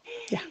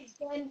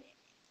 Yeah.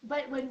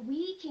 But when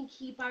we can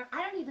keep I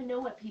don't even know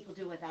what people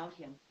do without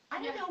him.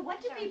 I don't know. What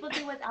do people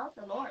do without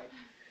the Lord?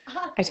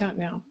 I don't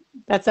know.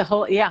 That's a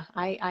whole, yeah,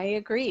 I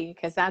agree,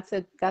 because that's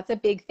a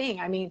big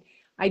thing. I mean,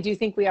 I do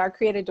think we are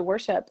created to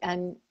worship,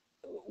 and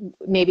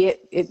maybe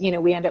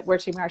we end up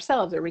worshiping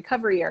ourselves or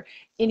recovery or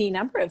any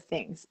number of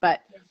things,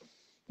 but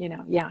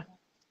yeah.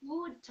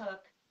 Food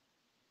took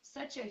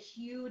such a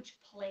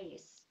huge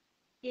place.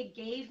 It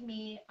gave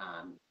me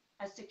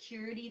a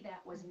security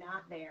that was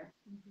not there.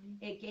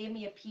 It gave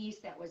me a peace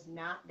that was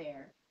not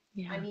there.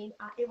 Yeah. I mean,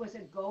 it was a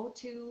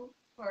go-to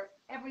for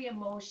every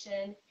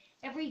emotion,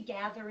 every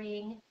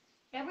gathering,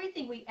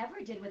 everything we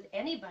ever did with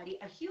anybody.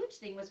 A huge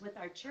thing was with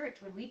our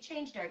church. When we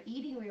changed our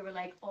eating, we were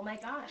like, oh my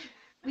gosh,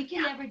 we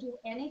can never do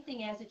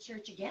anything as a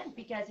church again,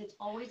 because it's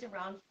always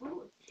around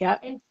food. Yep.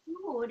 And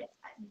food,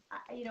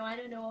 I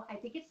don't know, I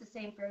think it's the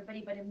same for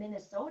everybody, but in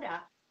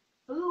Minnesota,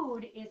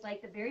 food is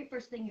like the very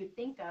first thing you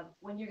think of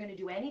when you're going to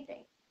do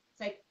anything. It's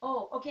like,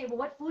 oh, okay, well,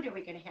 what food are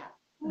we going to have?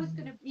 Who's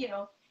going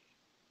to,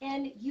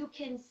 and you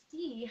can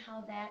see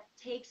how that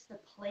takes the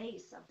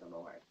place of the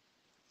Lord.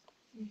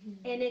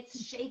 And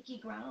it's shaky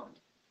ground.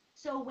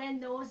 So when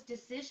those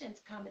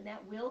decisions come and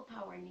that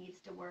willpower needs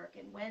to work,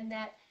 and when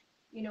that,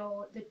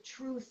 the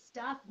true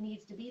stuff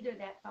needs to be there,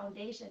 that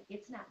foundation,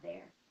 it's not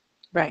there.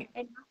 Right.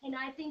 And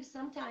I think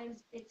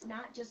sometimes it's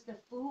not just the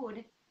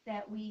food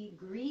that we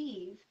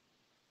grieve.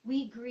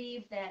 We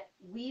grieve that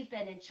we've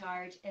been in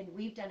charge and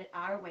we've done it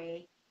our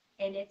way,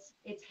 and it's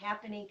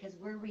happening because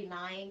we're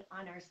relying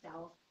on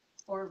ourselves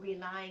or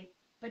relying.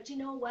 But you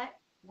know what?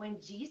 When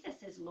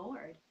Jesus is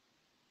Lord,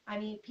 I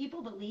mean,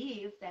 people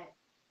believe that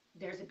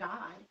there's a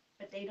God,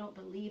 but they don't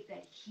believe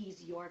that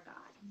he's your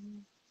God.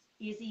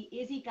 Is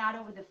he God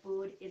over the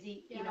food? Is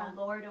he,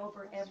 Lord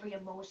over every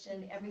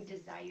emotion, every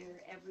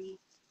desire,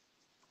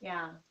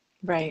 yeah.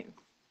 Right.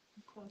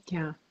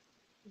 Yeah.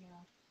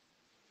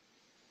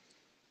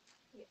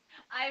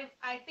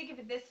 I think of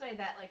it this way,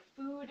 that like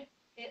food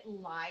it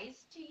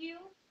lies to you.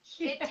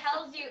 It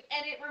tells you,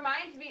 and it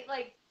reminds me,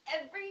 like,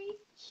 every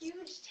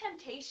huge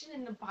temptation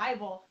in the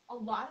Bible, a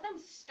lot of them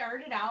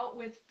started out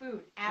with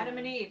food. Adam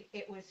and Eve,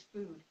 it was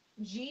food.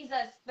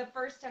 Jesus, the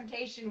first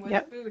temptation was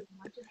food,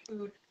 not just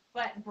food,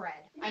 but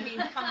bread. I mean,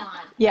 come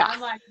on. Yeah.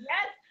 I'm like,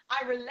 yes,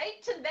 I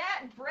relate to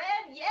that. Bread,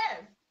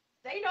 yes.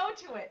 Say no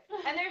to it.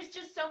 And there's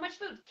just so much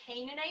food.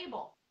 Cain and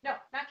Abel. No,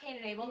 not Cain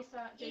and Abel.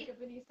 Jacob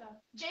and Esau.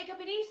 Jacob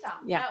and Esau.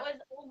 Yeah. That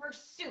was over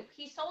soup.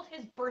 He sold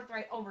his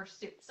birthright over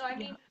soup. So, I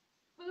mean,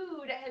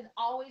 food has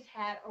always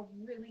had a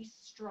really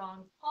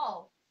strong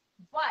pull.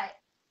 But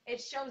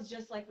it shows,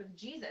 just like with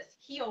Jesus,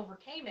 he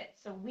overcame it.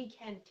 So we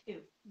can too.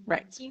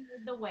 Right. He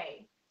made the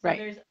way. So Right.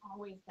 there's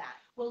always that.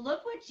 Well,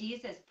 look what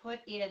Jesus put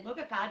in, look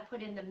what God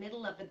put in the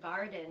middle of the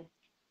garden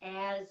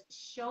as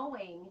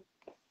showing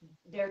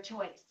their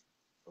choice.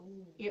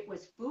 It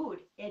was food.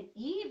 And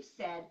Eve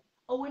said,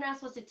 oh, we're not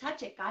supposed to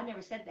touch it. God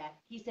never said that.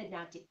 He said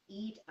not to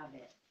eat of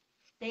it.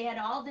 They had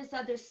all this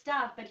other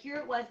stuff, but here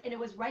it was, and it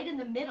was right in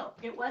the middle.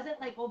 It wasn't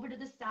like over to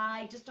the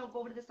side, just don't go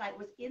over to the side. It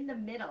was in the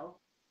middle.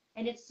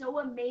 And it's so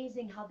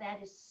amazing how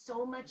that is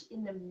so much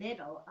in the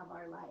middle of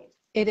our lives.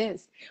 It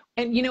is.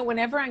 And, you know,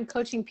 whenever I'm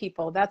coaching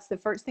people, that's the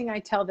first thing I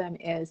tell them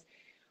is,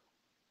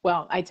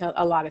 well, I tell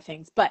a lot of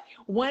things, but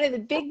one of the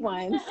big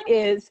ones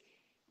is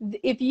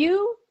if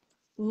you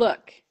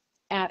look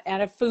at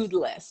a food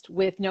list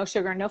with no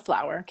sugar, no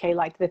flour, okay,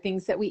 like the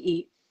things that we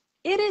eat,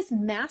 it is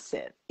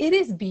massive. It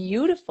is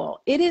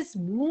beautiful. It is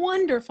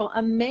wonderful,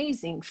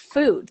 amazing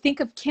food.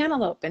 Think of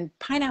cantaloupe and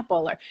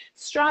pineapple or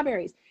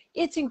strawberries.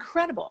 It's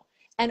incredible.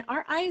 And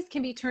our eyes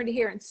can be turned to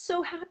here and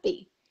so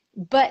happy.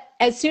 But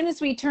as soon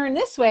as we turn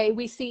this way,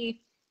 we see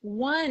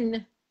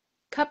one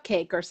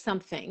cupcake or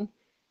something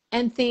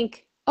and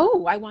think,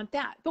 oh, I want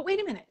that. But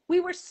wait a minute, we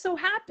were so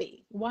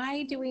happy.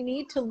 Why do we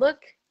need to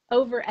look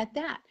over at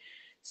that?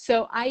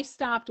 So I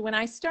stopped, when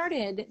I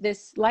started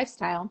this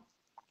lifestyle,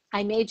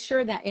 I made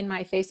sure that in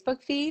my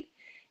Facebook feed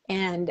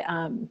and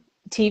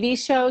TV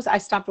shows, I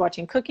stopped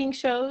watching cooking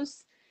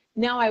shows.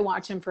 Now I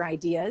watch them for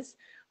ideas.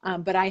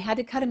 But I had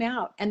to cut them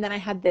out. And then I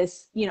had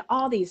this, you know,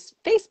 all these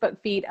Facebook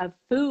feed of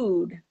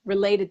food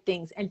related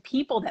things and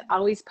people that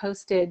always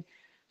posted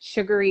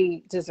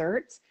sugary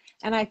desserts.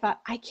 And I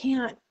thought,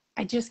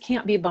 I just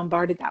can't be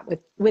bombarded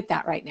with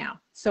that right now.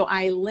 So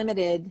I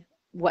limited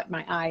what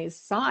my eyes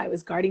saw. I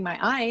was guarding my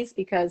eyes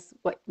because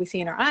what we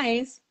see in our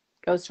eyes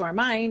goes to our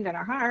mind and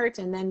our heart,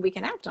 and then we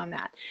can act on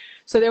that.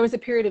 So there was a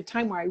period of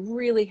time where I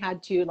really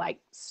had to like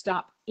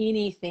stop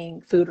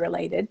anything food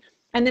related.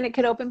 And then it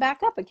could open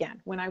back up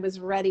again when I was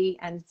ready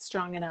and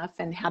strong enough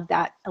and had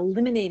that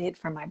eliminated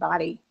from my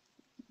body.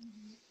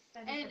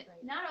 And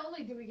not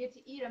only do we get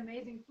to eat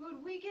amazing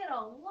food, we get a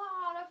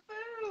lot of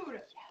food.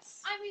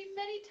 Yes. I mean,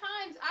 many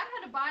times I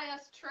had to buy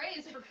us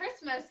trays for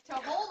Christmas to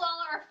hold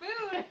all our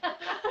food.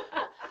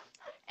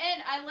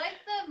 And I like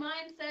the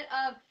mindset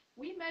of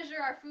we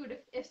measure our food.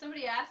 If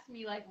somebody asks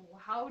me, like,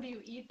 how do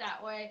you eat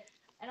that way?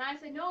 And I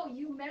say, no,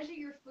 you measure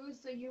your food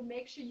so you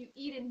make sure you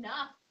eat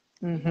enough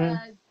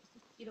because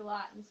you eat a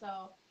lot. And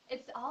so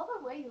it's all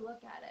the way you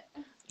look at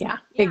it. Yeah,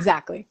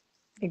 exactly.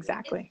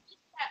 Exactly. It's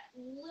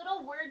that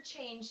little word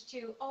change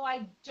to, oh,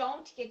 I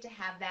don't get to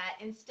have that,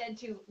 instead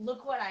to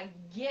look what I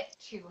get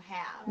to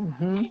have.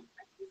 And like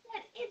you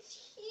said,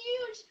 it's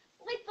huge.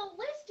 Like the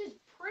list is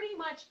pretty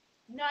much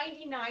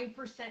 99%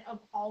 of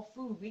all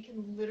food we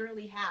can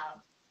literally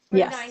have.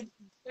 Yes.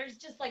 There's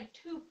just like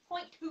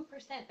 2.2%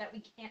 that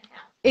we can't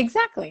have.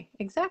 Exactly.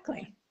 And who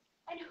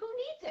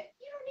needs it?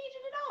 You don't need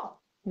it at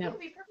all. No. You can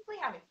be perfectly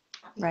happy.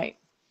 Right.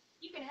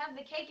 You can have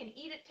the cake and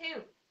eat it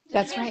too.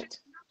 That's right.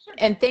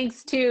 And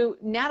thanks to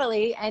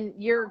Natalie and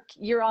your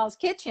all's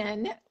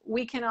kitchen,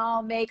 we can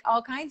all make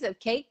all kinds of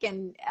cake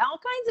and all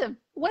kinds of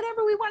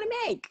whatever we want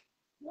to make.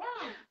 Yeah.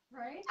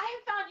 Right? I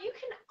have found you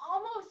can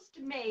almost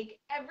make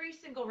every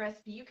single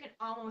recipe. You can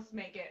almost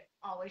make it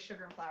always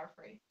sugar and flour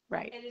free.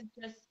 Right. It is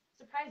just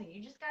surprising.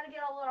 You just got to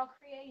get a little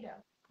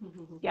creative.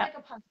 Yeah. Like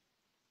a puzzle.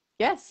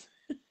 Yes.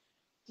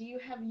 Do you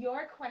have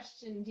your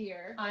question,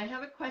 dear? I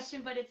have a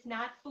question, but it's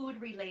not food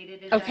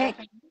related. Is Okay. that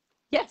okay?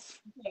 Yes.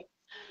 Okay.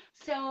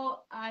 So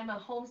I'm a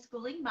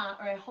homeschooling mom,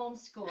 or a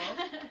homeschool.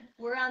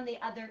 We're on the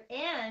other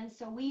end,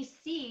 so we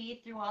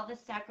see through all the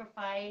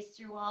sacrifice,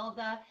 through all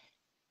the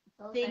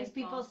things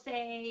people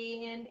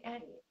say,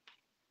 and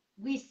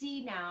we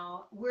see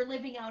now we're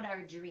living out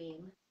our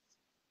dream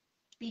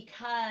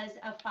because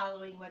of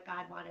following what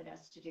God wanted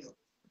us to do.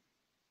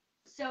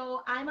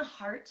 So I'm a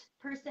heart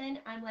person.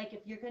 I'm like, if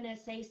you're going to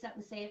say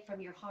something, say it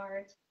from your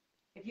heart.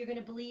 If you're going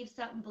to believe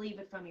something, believe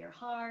it from your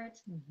heart.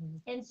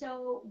 And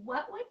so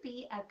what would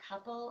be a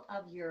couple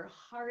of your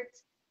heart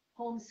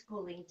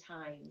homeschooling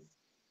times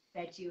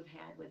that you've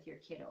had with your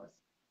kiddos?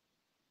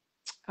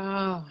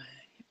 Oh,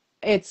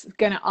 it's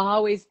going to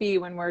always be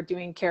when we're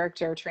doing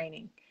character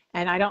training.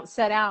 And I don't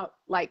set out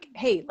like,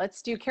 hey,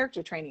 let's do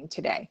character training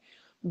today.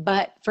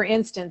 But for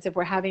instance, if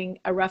we're having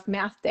a rough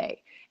math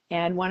day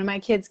and one of my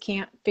kids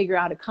can't figure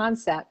out a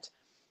concept,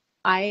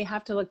 I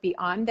have to look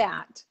beyond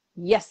that.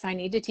 Yes, I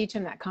need to teach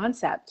them that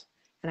concept,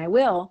 and I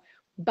will.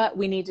 but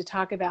we need to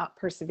talk about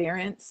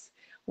perseverance.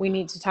 We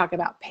need to talk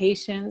about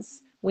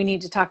patience. We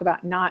need to talk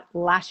about not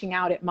lashing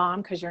out at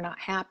mom because you're not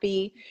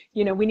happy.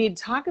 You know, we need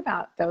to talk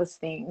about those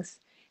things,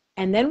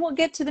 and then we'll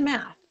get to the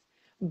math.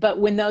 But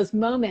when those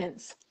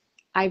moments,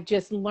 I've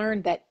just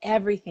learned that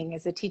everything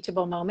is a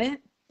teachable moment,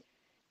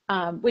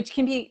 which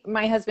can be,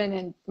 my husband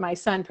and my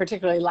son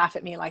particularly laugh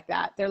at me like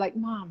that. They're like,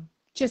 Mom,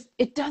 just,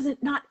 it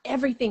doesn't, not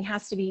everything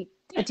has to be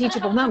a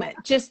teachable moment.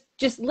 Just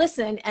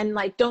listen and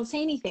like, don't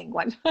say anything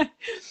one time.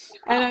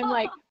 And I'm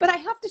like, but I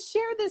have to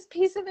share this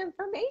piece of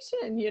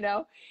information, you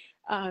know?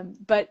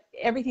 But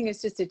everything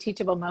is just a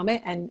teachable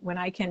moment. And when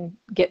I can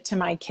get to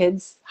my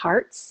kids'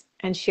 hearts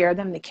and share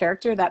them the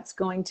character that's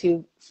going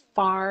to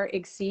far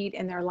exceed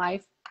in their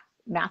life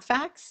math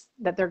facts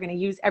that they're going to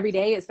use every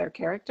day as their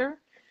character.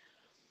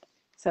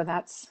 So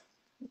that's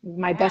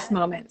my best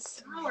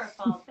moments.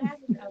 Powerful. That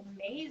is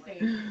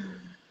amazing.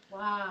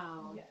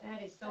 Wow,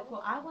 that is so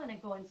cool. I want to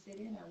go and sit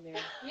in on there.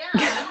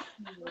 Yeah.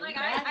 Like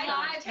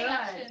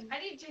I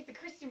need to take the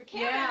Kristy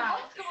McCammon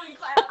homeschooling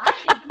class. I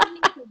think we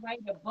need to write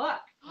a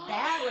book.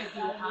 That would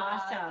be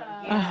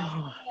awesome. Yeah.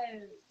 Oh.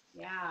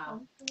 Yeah.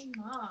 Homeschooling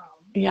mom.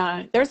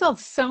 Yeah, there's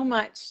so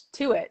much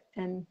to it.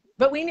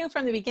 But we knew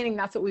from the beginning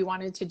that's what we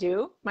wanted to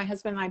do. My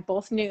husband and I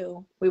both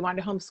knew we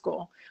wanted to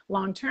homeschool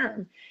long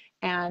term.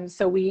 And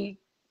so we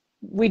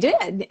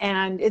did,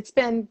 and it's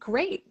been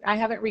great. I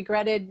haven't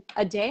regretted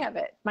a day of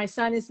it. My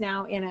son is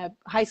now in a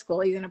high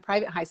school. He's in a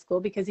private high school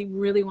because he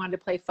really wanted to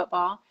play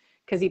football,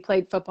 because he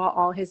played football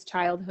all his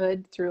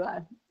childhood through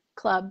a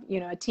club, you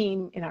know, a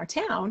team in our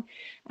town,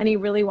 and he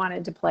really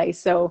wanted to play.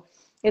 So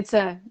it's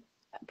a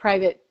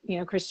private, you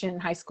know, Christian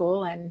high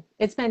school, and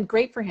it's been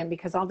great for him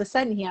because all of a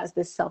sudden he has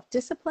this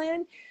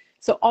self-discipline.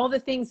 So all the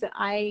things that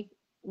I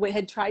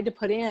had tried to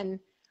put in,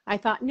 I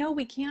thought, no,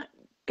 we can't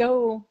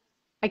go.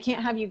 I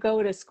can't have you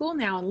go to school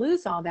now and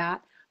lose all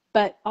that.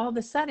 But all of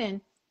a sudden,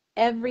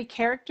 every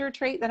character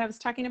trait that I was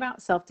talking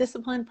about,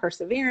 self-discipline,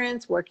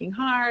 perseverance, working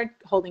hard,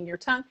 holding your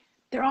tongue,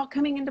 they're all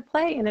coming into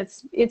play, and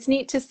it's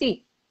neat to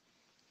see.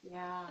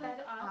 Yeah.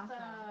 That's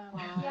awesome.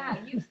 Wow. Yeah,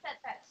 you set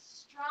that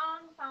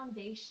strong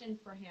foundation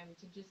for him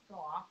to just go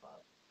off of.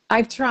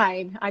 I've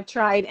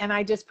tried, and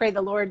I just pray the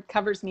Lord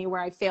covers me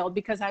where I failed,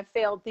 because I've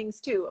failed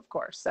things too, of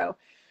course. So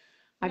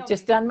I've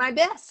just done my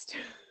best.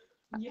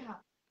 Yeah.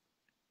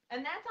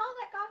 And that's all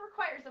that God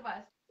requires of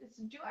us, is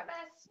to do our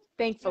best.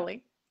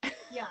 Thankfully.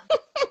 Yeah.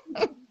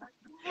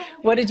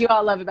 What did you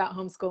all love about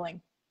homeschooling?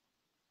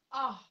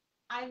 Oh,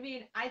 I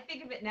mean, I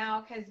think of it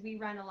now because we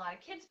run a lot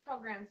of kids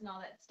programs and all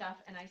that stuff,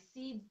 and I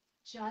see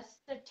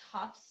just the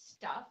tough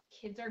stuff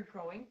kids are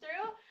going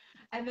through.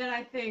 And then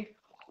I think,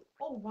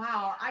 oh,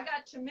 wow, I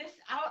got to miss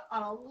out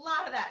on a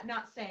lot of that.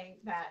 Not saying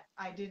that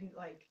I didn't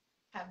like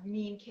have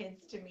mean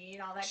kids to me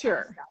and all that kind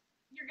of stuff.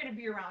 You're going to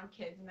be around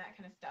kids and that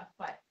kind of stuff,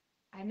 but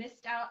I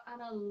missed out on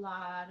a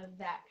lot of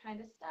that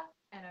kind of stuff,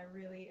 and I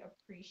really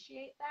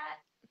appreciate that.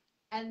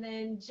 And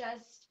then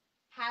just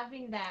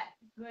having that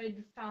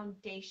good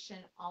foundation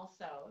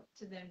also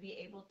to then be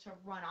able to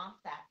run off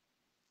that.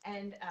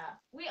 And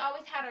we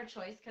always had our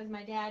choice because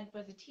my dad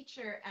was a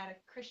teacher at a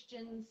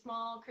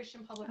small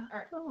Christian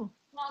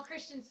small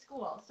Christian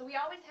school. So we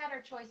always had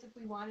our choice if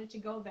we wanted to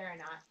go there or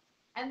not.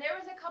 And there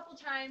was a couple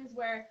times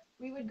where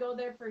we would go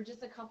there for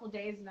just a couple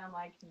days, and I'm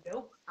like,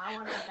 nope, I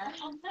want to go back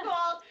home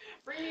school,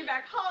 bring me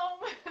back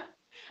home.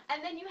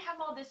 And then you have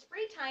all this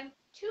free time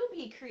to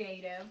be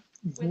creative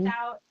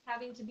without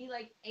having to be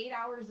like 8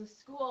 hours of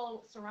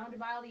school surrounded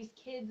by all these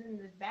kids and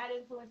this bad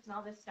influence and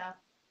all this stuff.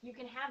 You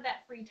can have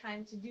that free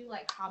time to do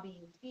like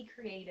hobbies, be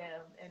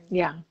creative, and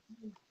kind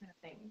of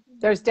thing.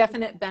 There's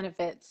definite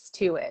benefits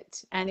to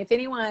it. And if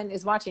anyone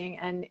is watching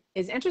and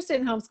is interested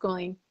in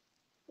homeschooling,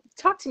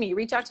 talk to me,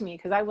 reach out to me,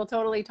 because I will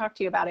totally talk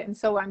to you about it. And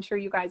so I'm sure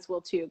you guys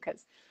will too,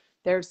 because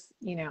there's,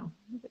 you know,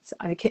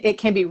 it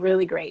can be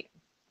really great.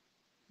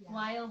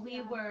 While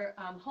we were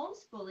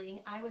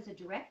homeschooling, I was a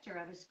director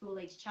of a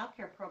school-age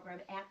childcare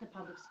program at the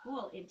public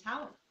school in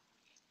town.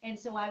 And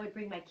so I would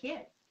bring my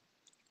kids.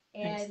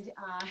 And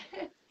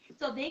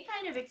so they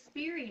kind of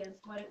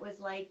experienced what it was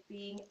like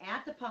being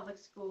at the public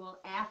school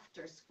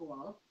after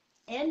school.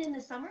 And in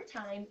the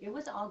summertime, it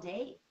was all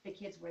day the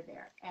kids were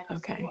there at the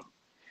school.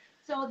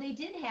 So they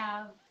did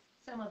have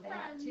some of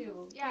that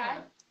too.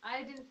 Yeah.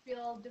 I didn't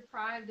feel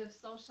deprived of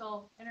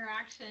social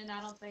interaction.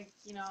 I don't think,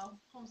 you know,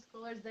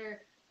 homeschoolers,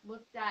 they're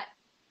looked at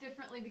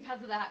differently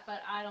because of that,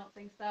 but I don't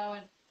think so.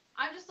 And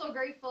I'm just so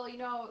grateful, you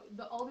know,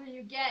 the older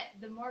you get,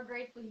 the more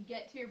grateful you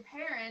get to your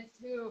parents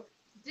who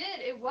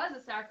it was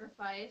a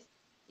sacrifice,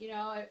 you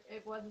know,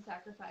 it was a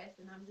sacrifice,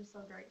 and I'm just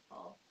so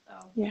grateful.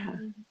 So yeah,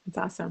 it's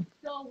awesome.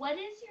 So what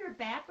is your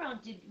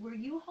background? Were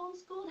you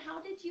homeschooled?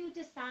 How did you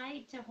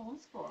decide to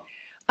homeschool?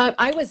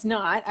 I was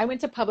not. I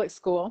went to public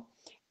school,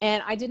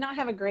 and I did not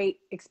have a great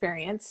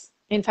experience.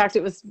 In fact,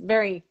 it was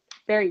very,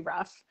 very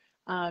rough.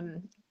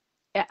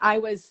 I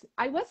was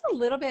a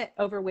little bit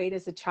overweight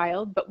as a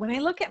child, but when I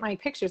look at my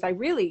pictures, I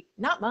really,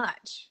 not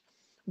much,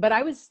 but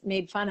I was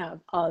made fun of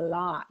a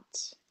lot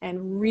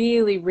and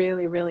really,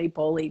 really, really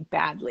bullied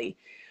badly.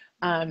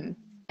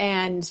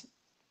 And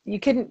you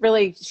couldn't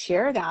really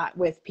share that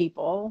with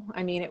people.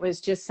 I mean, it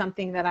was just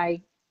something that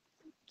I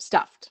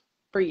stuffed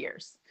for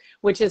years,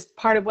 which is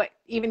part of what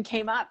even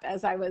came up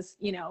as I was,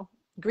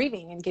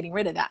 grieving and getting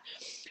rid of that.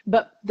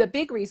 But the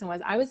big reason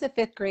was I was a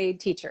fifth grade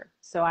teacher.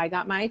 So I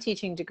got my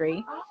teaching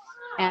degree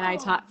and I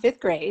taught fifth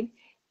grade,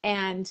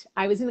 and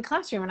I was in the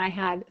classroom and I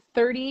had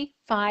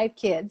 35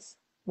 kids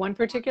one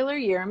particular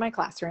year in my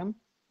classroom,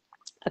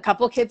 a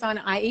couple of kids on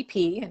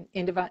IEP, and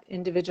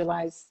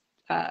individualized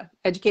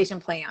education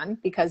plan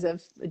because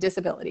of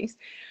disabilities.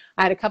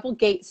 I had a couple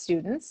GATE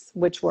students,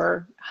 which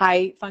were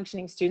high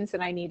functioning students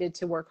that I needed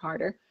to work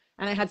harder.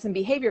 And I had some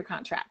behavior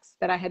contracts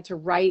that I had to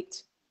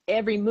write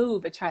every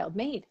move a child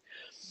made.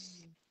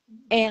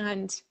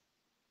 And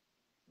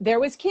there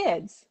was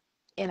kids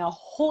in a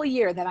whole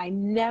year that I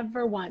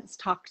never once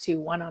talked to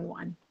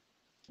one-on-one,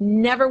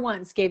 never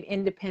once gave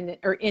independent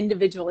or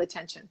individual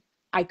attention.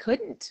 I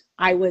couldn't.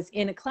 I was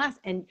in a class,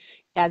 and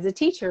as a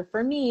teacher,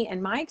 for me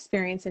and my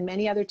experience and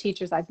many other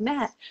teachers I've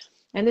met,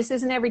 and this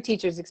isn't every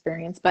teacher's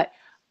experience, but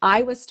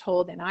I was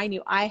told and I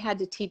knew I had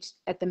to teach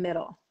at the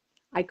middle.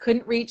 I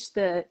couldn't reach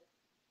the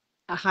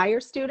higher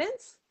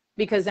students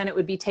because then it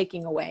would be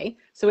taking away.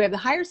 So we have the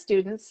higher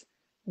students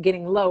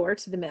getting lower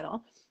to the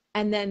middle,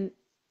 and then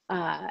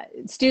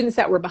students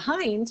that were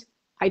behind,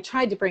 I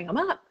tried to bring them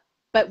up,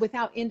 but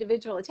without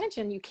individual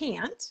attention, you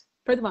can't,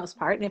 for the most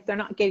part. And if they're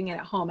not getting it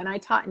at home, and I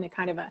taught in a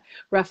kind of a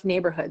rough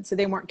neighborhood, so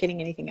they weren't getting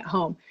anything at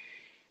home.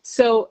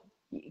 So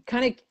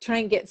kind of try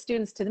and get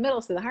students to the middle.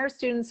 So the higher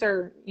students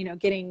are,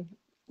 getting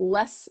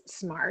less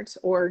smart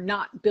or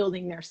not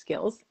building their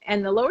skills,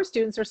 and the lower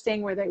students are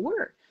staying where they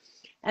were.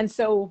 And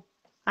so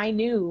I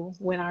knew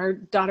when our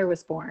daughter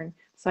was born,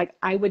 it's like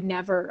I could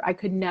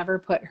never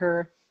put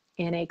her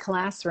in a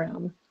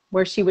classroom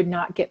where she would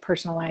not get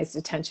personalized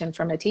attention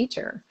from a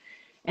teacher.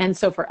 And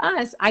so for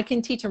us, I can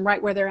teach them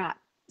right where they're at.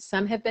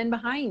 Some have been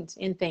behind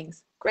in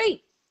things.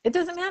 Great. It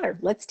doesn't matter.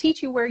 Let's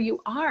teach you where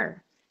you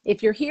are.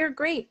 If you're here,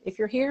 great. If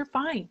you're here,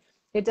 fine.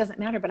 It doesn't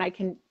matter, but I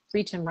can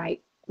reach them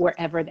right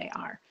wherever they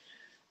are.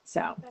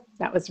 So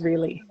that was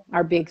really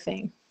our big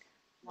thing.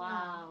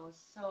 Wow,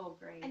 so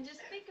great. And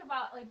just think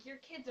about, like, your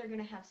kids are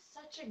going to have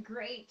such a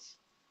great,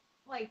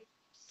 like,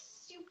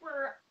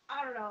 super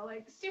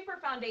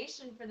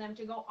foundation for them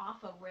to go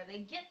off of, where they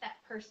get that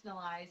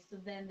personalized, so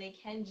then they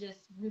can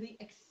just really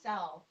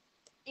excel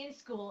in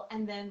school,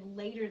 and then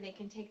later they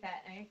can take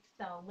that and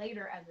excel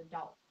later as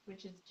adults,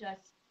 which is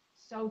just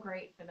so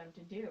great for them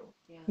to do.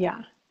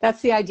 Yeah,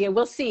 that's the idea.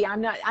 We'll see.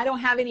 I don't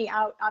have any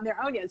out on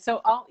their own yet. So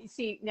I'll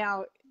see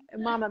now.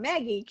 Mama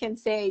Maggie can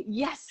say,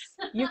 yes,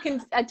 you can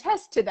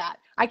attest to that.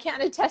 I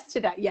can't attest to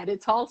that yet.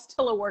 It's all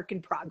still a work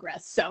in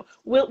progress. So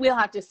we'll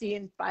have to see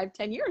in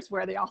 5-10 years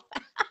where they all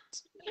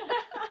at.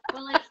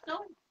 Well, it's so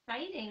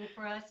exciting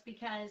for us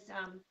because,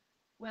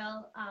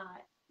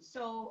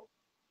 so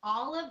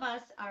all of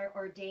us are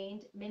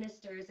ordained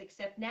ministers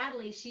except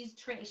Natalie. She's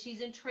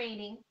in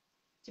training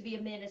to be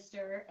a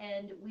minister,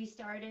 and we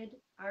started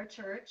our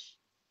church,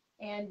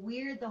 and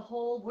we're the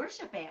whole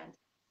worship band.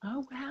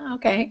 Oh, wow.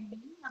 Okay.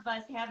 None of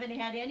us haven't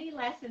had any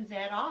lessons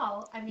at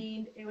all. I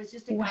mean, it was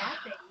just a Wow. God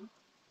thing.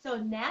 So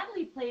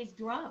Natalie plays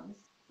drums.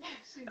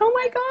 Oh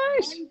my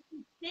gosh. And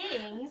she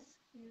sings,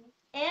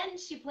 and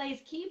she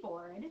plays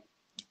keyboard.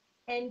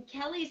 And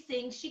Kelly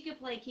sings. She could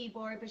play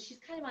keyboard, but she's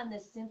kind of on the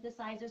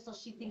synthesizer, so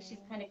she thinks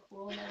she's kind of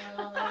cool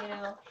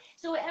now,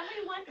 So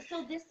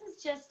so this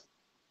is just,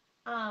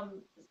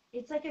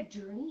 it's like a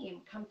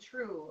dream come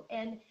true.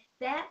 And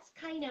that's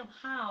kind of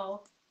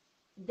how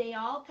they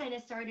all kind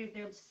of started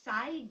their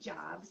side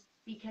jobs,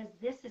 because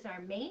this is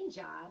our main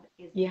job,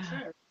 is the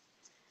church.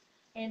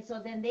 And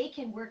so then they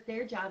can work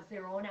their jobs,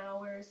 their own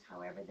hours,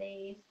 however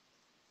they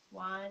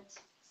want.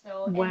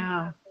 So, and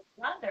my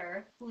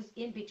brother, who's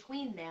in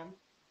between them,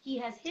 he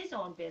has his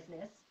own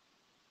business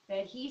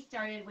that he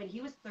started when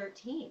he was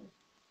 13.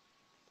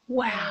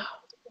 Wow.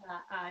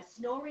 And,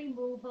 snow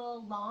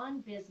removal,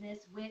 lawn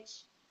business,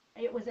 which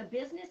it was a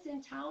business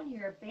in town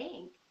here, a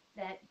bank,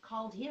 that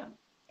called him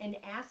and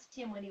asked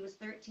him when he was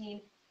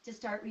 13 to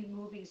start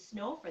removing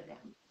snow for them.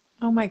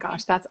 Oh my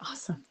gosh, that's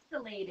awesome.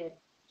 Isolated.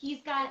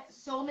 He's got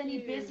so many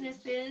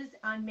businesses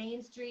on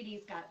Main Street.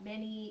 He's got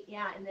many,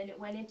 and then it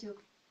went into,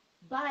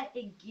 but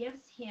it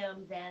gives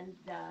him then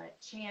the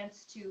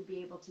chance to be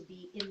able to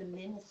be in the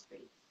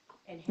ministry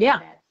and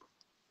have that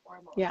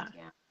foremost. Yeah.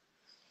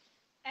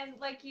 And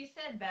like you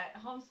said, that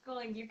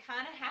homeschooling, you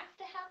kind of have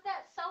to have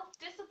that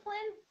self-discipline.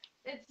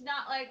 It's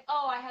not like,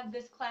 oh, I have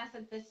this class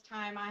at this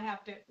time,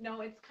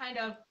 no, it's kind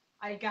of,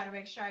 I got to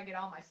make sure I get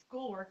all my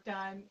schoolwork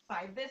done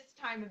by this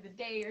time of the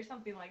day or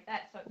something like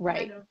that. So it's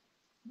kind of,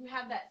 you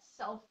have that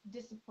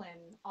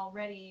self-discipline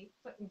already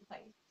put in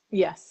place.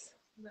 Yes.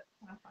 That's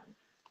kind of fun.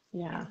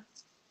 Yeah.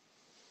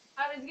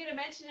 I was going to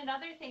mention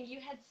another thing.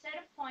 You had said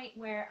a point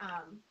where,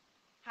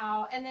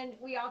 and then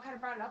we all kind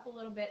of brought it up a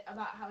little bit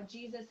about how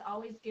Jesus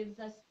always gives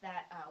us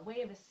that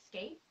way of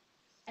escape.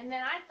 And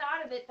then I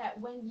thought of it that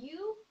when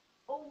you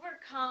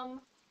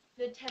overcome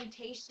the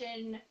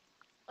temptation,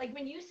 like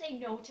when you say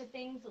no to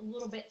things a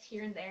little bit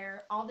here and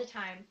there all the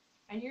time,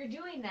 and you're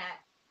doing that,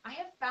 I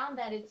have found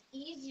that it's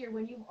easier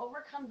when you've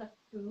overcome the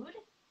food,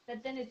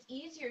 that then it's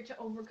easier to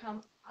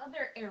overcome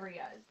other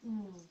areas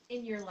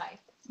in your life.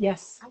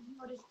 Yes. I've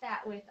noticed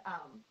that with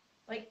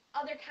like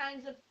other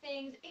kinds of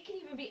things. It can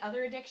even be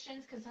other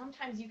addictions, because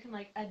sometimes you can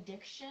like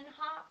addiction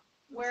hop,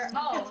 where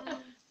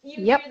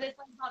you Yep. hear this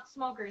like, about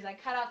smokers. I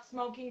cut out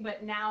smoking,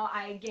 but now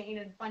I gain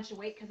a bunch of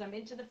weight because I'm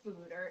into the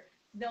food, or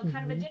they'll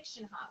kind of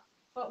addiction hop.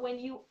 But when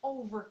you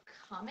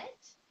overcome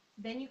it,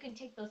 then you can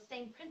take those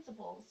same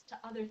principles to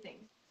other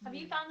things. Have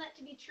you found that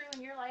to be true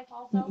in your life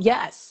also?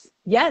 Yes.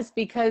 Yes,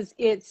 because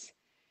it's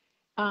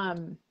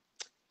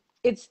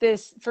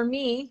this, for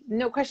me,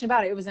 no question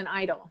about it, it was an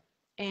idol.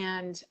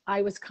 And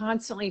I was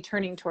constantly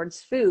turning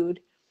towards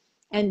food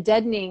and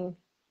deadening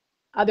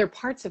other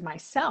parts of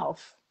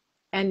myself,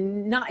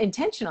 and not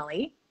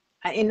intentionally,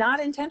 and not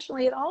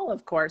intentionally at all,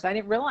 of course. I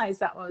didn't realize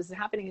that was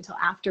happening until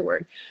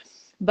afterward.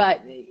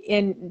 But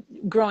in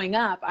growing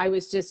up, I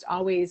was just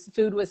always,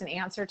 food was an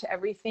answer to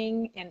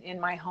everything in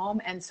my home.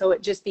 And so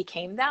it just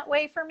became that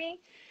way for me.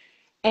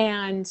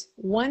 And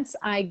once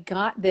I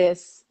got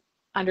this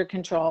under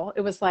control,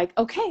 it was like,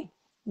 okay,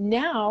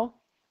 now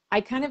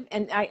I kind of,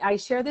 and I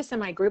share this in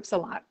my groups a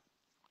lot,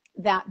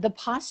 that the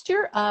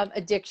posture of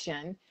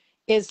addiction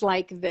is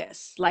like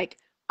this, like,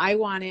 I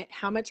want it,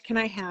 how much can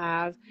I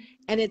have?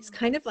 And it's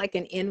kind of like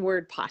an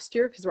inward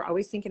posture, because we're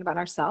always thinking about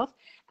ourselves.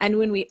 And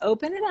when we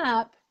open it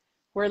up,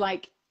 we're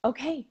like,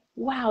 okay,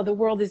 wow, the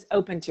world is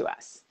open to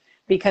us,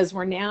 because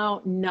we're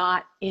now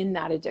not in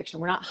that addiction.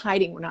 We're not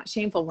hiding. We're not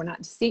shameful. We're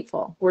not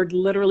deceitful. We're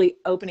literally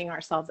opening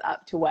ourselves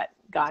up to what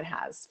God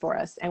has for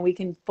us, and we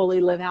can fully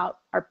live out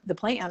the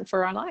plan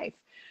for our life.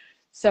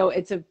 So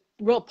it's a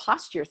real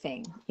posture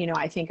thing,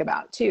 I think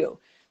about too.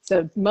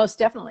 So most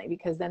definitely,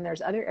 because then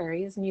there's other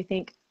areas and you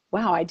think,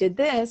 wow, I did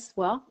this.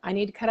 Well, I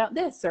need to cut out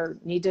this, or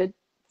need to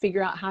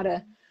figure out how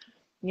to,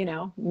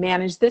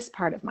 manage this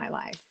part of my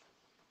life.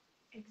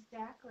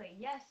 Exactly.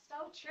 Yes,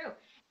 so true.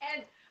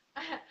 And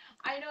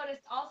I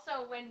noticed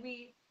also when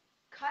we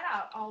cut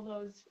out all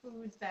those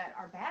foods that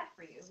are bad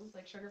for you,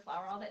 like sugar,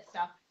 flour, all that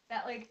stuff,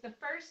 that like the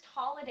first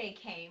holiday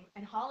came,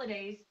 and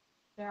holidays,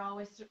 they're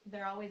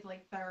always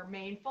like their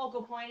main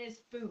focal point is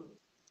food.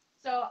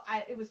 So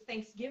it was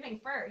Thanksgiving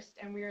first,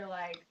 and we were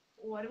like,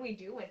 what do we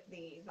do with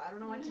these? I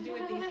don't know what to do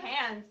with these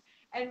hands.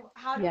 And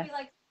how do Yes. we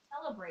like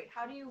celebrate?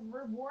 How do you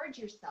reward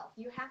yourself?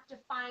 You have to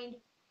find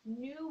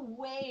new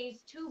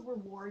ways to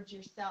reward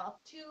yourself,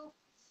 to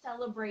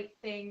celebrate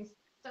things.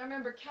 So I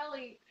remember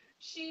Kelly,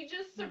 she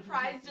just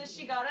surprised us.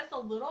 She got us a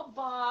little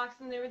box,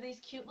 and there were these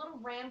cute little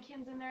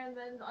ramekins in there, and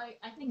then like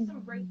I think some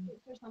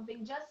bracelets or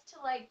something, just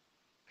to like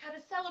kind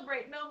of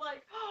celebrate. And I'm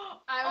like,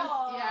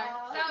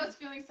 I was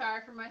feeling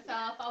sorry for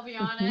myself, I'll be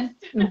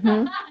honest.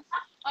 Mm-hmm.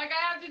 Like,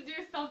 I have to do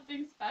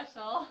something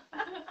special.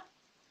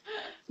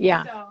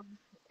 Yeah. So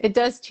It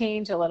does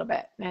change a little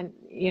bit. And,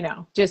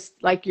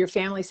 just like your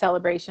family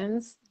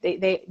celebrations,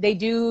 they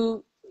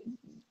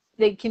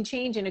can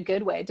change in a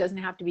good way. It doesn't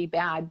have to be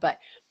bad, but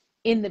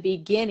in the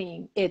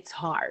beginning, it's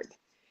hard.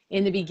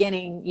 In the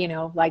beginning,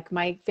 like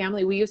my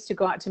family, we used to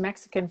go out to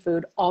Mexican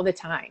food all the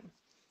time.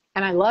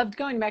 And I loved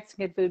going to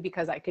Mexican food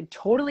because I could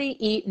totally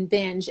eat and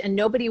binge, and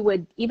nobody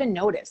would even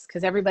notice,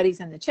 because everybody's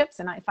in the chips.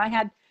 And if I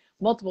had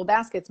multiple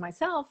baskets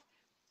myself,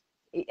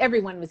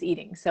 everyone was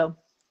eating. So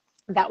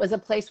that was a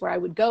place where I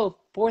would go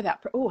for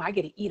that. Oh, I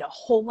get to eat a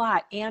whole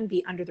lot and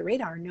be under the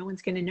radar. No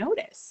one's going to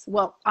notice.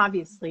 Well,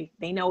 obviously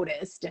they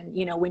noticed. And,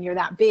 when you're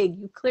that big,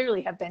 you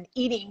clearly have been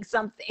eating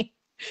something.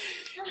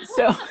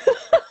 So,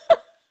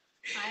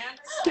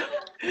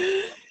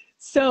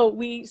 so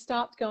we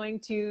stopped going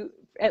to,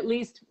 at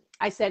least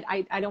I said,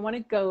 I don't want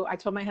to go. I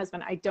told my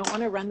husband, I don't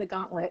want to run the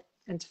gauntlet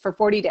and for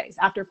 40 days.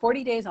 After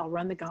 40 days, I'll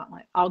run the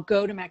gauntlet. I'll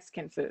go to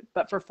Mexican food.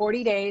 But for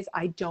 40 days,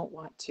 I don't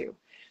want to.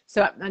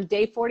 So on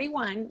day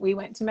 41, we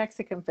went to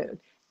Mexican food,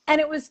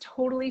 and it was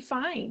totally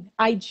fine.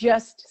 I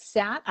just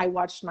sat, I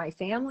watched my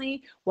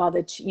family while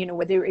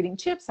when they were eating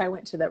chips. I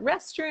went to the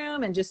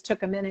restroom and just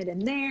took a minute in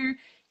there,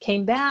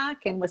 came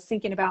back and was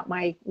thinking about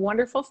my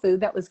wonderful food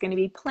that was going to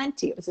be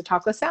plenty. It was a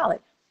taco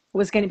salad. It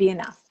was going to be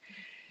enough.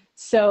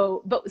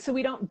 So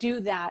we don't do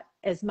that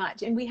as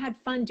much. And we had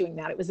fun doing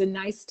that. It was a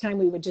nice time.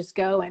 We would just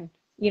go and,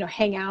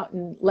 hang out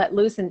and let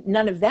loose, and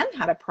none of them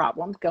had a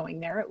problem going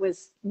there. It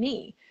was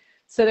me.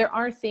 So there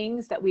are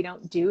things that we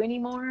don't do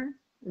anymore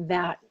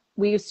that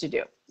we used to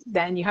do.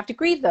 Then you have to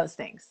grieve those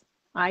things.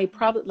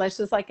 Let's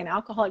just like an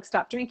alcoholic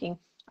stop drinking.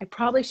 I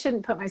probably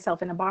shouldn't put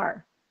myself in a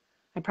bar.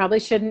 I probably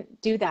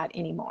shouldn't do that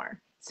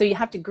anymore. So you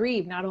have to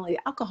grieve not only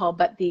the alcohol,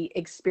 but the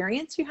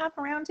experience you have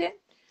around it.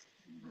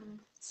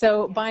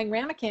 So buying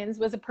ramekins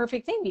was a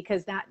perfect thing,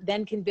 because that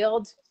then can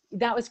build,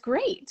 that was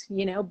great.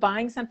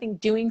 Buying something,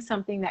 doing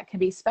something that can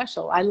be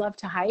special. I love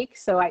to hike.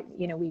 So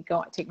we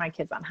go take my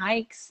kids on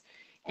hikes,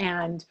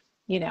 and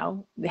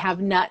have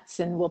nuts,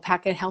 and we'll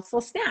pack a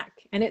healthful snack,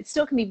 and it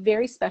still can be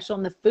very special,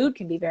 and the food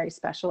can be very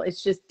special.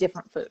 It's just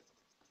different food.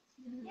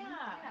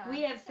 yeah,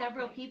 We have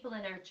several people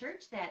in our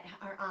church that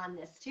are on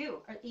this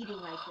too, are eating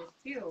like this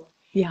too.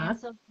 Yeah. And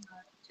so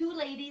two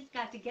ladies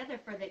got together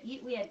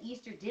we had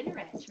Easter dinner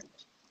at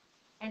church.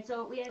 And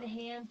so we had a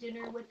ham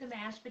dinner with the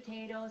mashed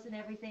potatoes and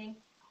everything.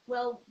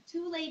 Well,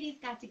 two ladies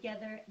got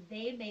together.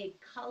 They made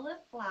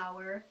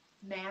cauliflower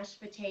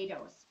mashed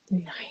potatoes.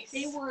 Nice.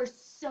 They were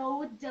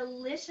so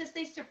delicious.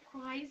 They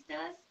surprised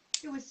us.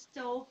 It was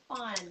so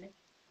fun.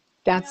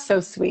 That's so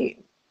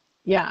sweet.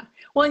 Yeah.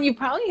 Well, and you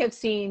probably have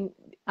seen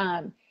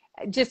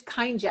just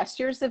kind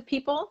gestures of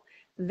people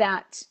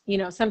that, you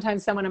know,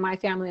 sometimes someone in my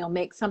family will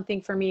make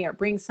something for me or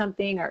bring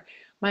something, or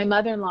my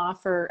mother-in-law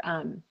for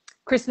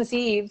Christmas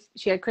Eve,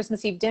 she had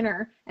Christmas Eve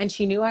dinner and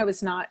she knew I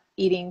was not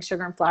eating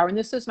sugar and flour. And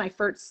this was my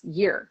first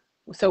year.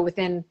 So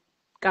within,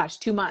 gosh,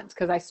 2 months,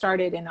 because I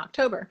started in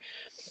October.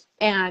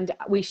 And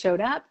we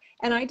showed up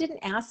and I didn't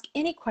ask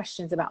any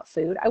questions about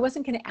food. I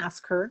wasn't going to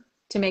ask her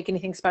to make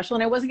anything special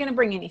and I wasn't going to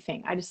bring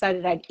anything. I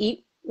decided I'd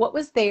eat what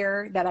was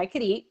there that I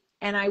could eat,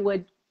 and I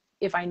would,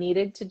 if I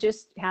needed to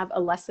just have a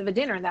less of a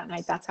dinner that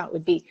night, that's how it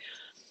would be.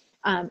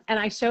 And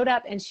I showed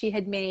up and she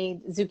had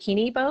made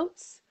zucchini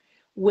boats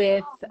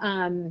with,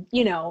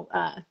 you know,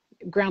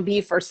 ground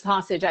beef or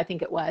sausage, I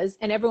think it was.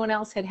 And everyone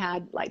else had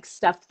had like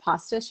stuffed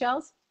pasta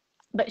shells.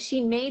 But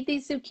she made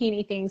these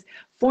zucchini things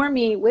for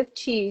me with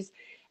cheese.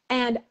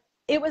 And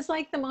it was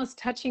like the most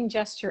touching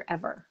gesture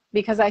ever,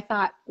 because I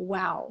thought,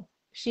 wow,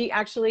 she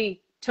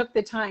actually took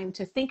the time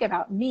to think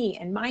about me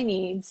and my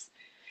needs.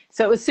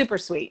 So it was super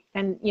sweet.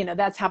 And, you know,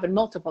 that's happened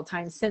multiple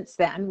times since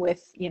then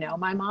with, you know,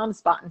 my mom's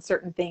bought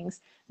certain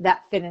things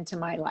that fit into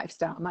my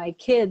lifestyle. My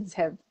kids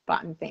have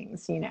bought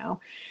things, you know,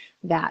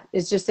 that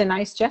is just a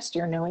nice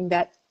gesture, knowing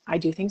that I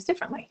do things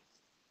differently.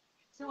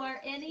 So are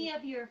any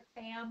of your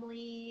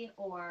family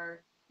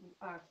or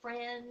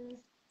friends,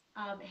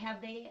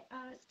 have they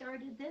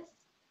started this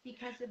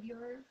because of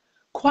your?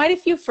 Quite a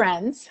few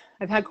friends.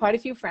 I've had quite a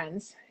few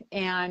friends,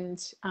 and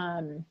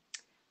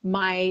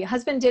my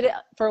husband did it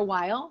for a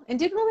while and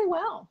did really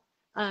well.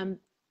 And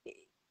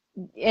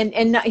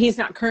not, he's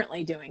not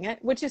currently doing it,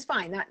 which is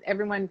fine. Not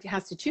everyone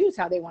has to choose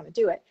how they want to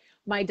do it.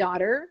 My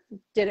daughter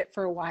did it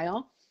for a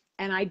while,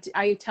 and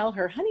I tell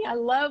her, honey, I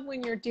love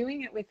when you're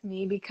doing it with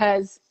me,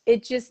 because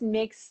it just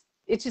makes,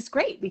 it's just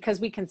great because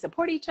we can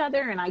support each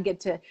other, and I get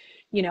to,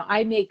 you know,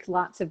 I make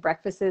lots of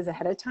breakfasts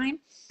ahead of time.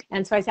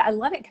 And so I said, I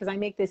love it because I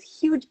make this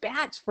huge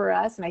batch for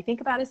us and I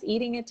think about us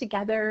eating it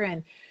together.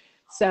 And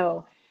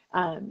so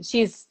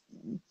she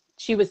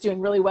was doing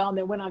really well and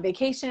then went on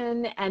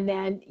vacation. And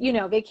then, you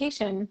know,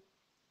 vacation,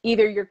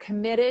 either you're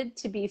committed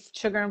to be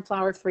sugar and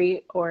flour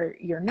free or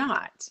you're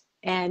not.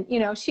 And, you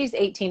know, she's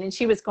 18 and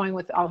she was going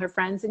with all her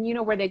friends, and you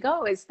know where they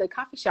go is the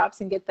coffee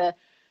shops and get the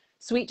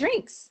sweet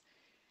drinks.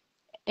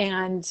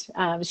 And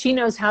she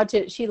knows how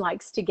to, she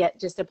likes to get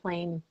just a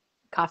plain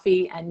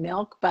coffee and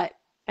milk,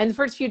 and the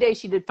first few days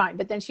she did fine,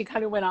 but then she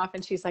kind of went off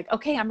and she's like,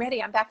 okay, I'm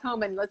ready. I'm back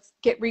home and let's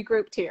get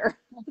regrouped here.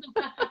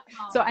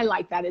 So I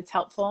like that. It's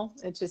helpful.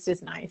 It just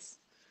is nice.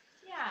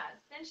 Yeah.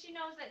 Then she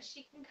knows that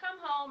she can come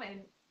home,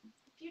 and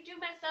if you do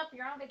mess up,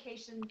 you're on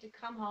vacation, to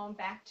come home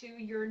back to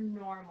your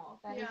normal.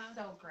 That is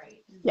so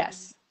great.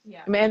 Yes.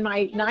 Yeah. And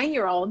my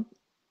 9-year-old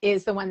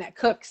is the one that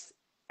cooks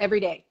every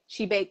day.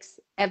 She bakes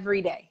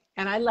every day.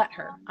 And I let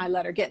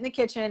her get in the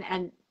kitchen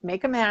and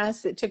make a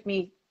mess. It took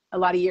me a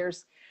lot of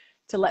years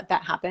to let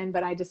that happen,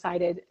 but I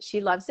decided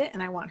she loves it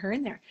and I want her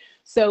in there.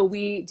 So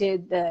we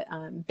did the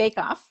bake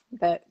off,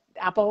 the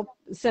apple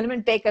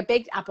cinnamon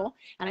baked apple,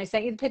 and I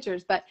sent you the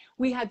pictures, but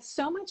we had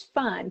so much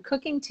fun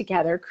cooking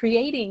together,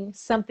 creating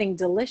something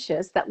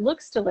delicious that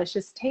looks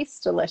delicious, tastes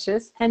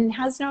delicious, and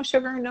has no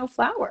sugar and no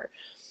flour.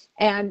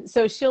 And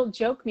so she'll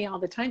joke me all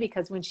the time,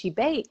 because when she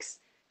bakes,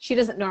 she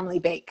doesn't normally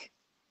bake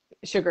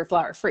sugar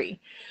flour free,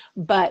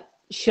 but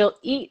she'll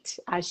eat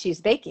as she's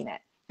baking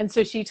it. And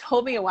so she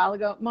told me a while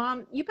ago,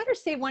 Mom, you better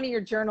save one of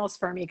your journals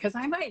for me, because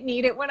I might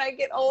need it when I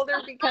get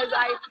older, because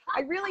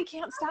I really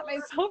can't stop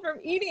myself from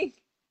eating.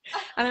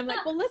 And I'm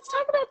like, well, let's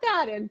talk about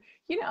that. And,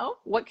 you know,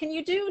 what can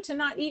you do to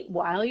not eat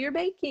while you're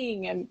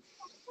baking? And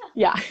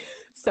yeah,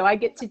 so I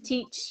get to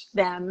teach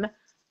them,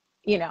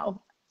 you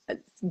know,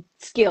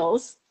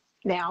 skills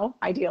now,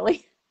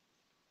 ideally.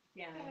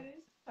 Yeah. That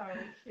is so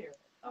cute.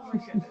 Oh my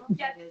goodness.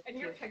 Yes, and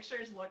your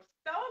pictures look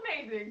so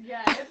amazing.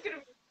 Yeah. It's going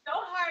to be so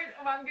hard.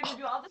 I'm going to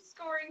do all the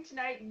scoring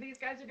tonight. These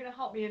guys are going to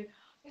help me, and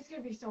it's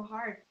going to be so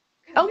hard.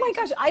 Oh my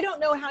gosh, I don't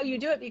know how you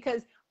do it,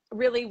 because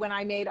really when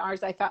I made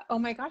ours, I thought, oh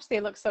my gosh, they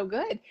look so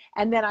good.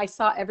 And then I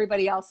saw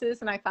everybody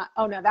else's and I thought,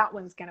 oh no, that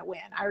one's going to win.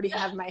 I already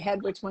have in my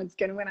head which one's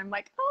going to win. I'm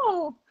like,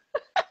 oh.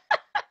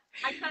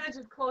 I kind of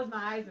just close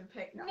my eyes and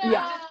pick. No.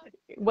 Yeah.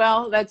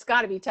 Well, that's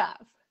got to be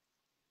tough.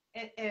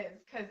 It is,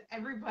 because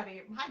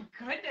everybody, my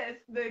goodness,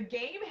 the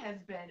game has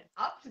been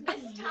up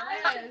this time.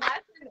 Yes.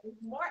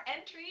 More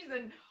entries,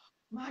 and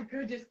my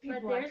goodness,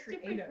 people But are there's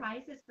creative. different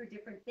prizes for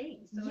different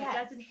things. So Yes.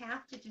 it doesn't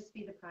have to just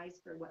be the prize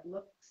for what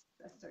looks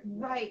a certain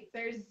way. Right.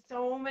 There's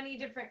so many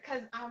different,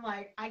 because I'm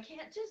like, I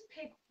can't just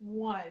pick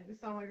one.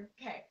 So I'm like,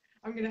 okay,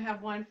 I'm going to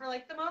have one for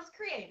like the most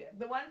creative,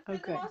 the one for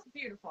the most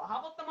beautiful. How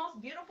about the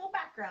most beautiful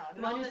background?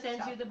 The one who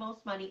sends you the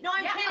most money. No,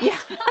 I'm kidding. Yeah.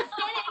 I'm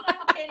kidding.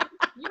 I'm kidding.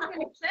 You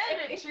can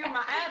send it to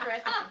my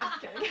address. I'm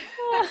just kidding.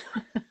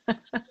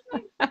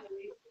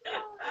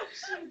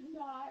 She's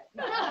not.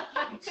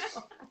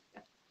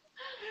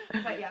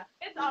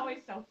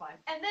 so fun.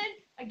 And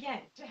then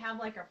again, to have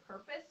like a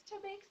purpose to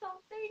make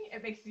something,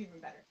 it makes it even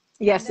better.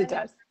 Yes, And it then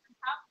does. the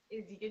top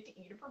is you get to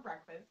eat it for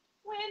breakfast.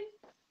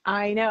 Win.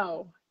 I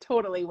know.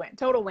 Totally win.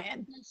 Total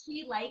win. Does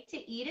she like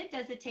to eat it?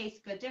 Does it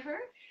taste good to her?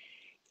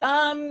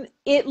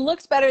 It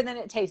looks better than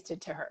it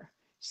tasted to her.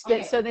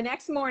 Okay. So the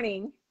next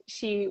morning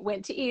she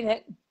went to eat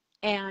it.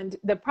 And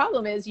the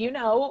problem is,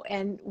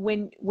 and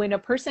when a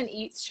person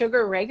eats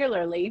sugar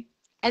regularly,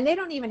 and they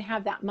don't even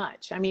have that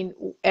much. I mean,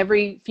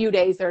 every few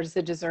days there's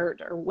a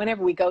dessert, or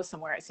whenever we go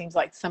somewhere, it seems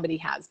like somebody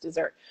has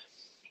dessert.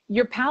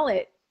 Your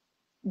palate,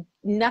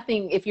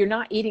 nothing, if you're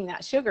not eating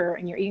that sugar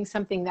and you're eating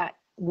something that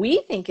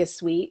we think is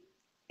sweet,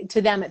 to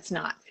them it's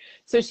not.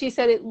 So she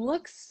said it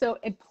looks so,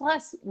 and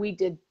plus we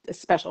did a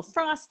special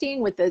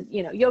frosting with the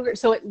yogurt,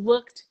 so it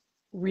looked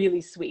really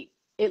sweet.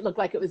 It looked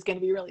like it was going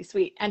to be really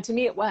sweet, and to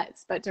me it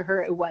was, but to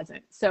her it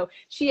wasn't. So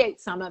she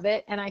ate some of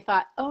it, and I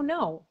thought, oh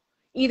no,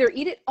 either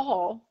eat it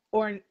all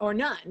or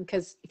none,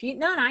 because if you eat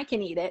none, I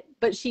can eat it.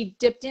 But she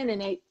dipped in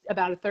and ate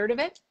about a third of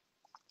it,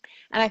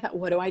 and I thought,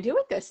 what do I do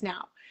with this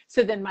now?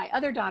 So then my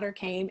other daughter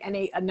came and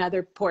ate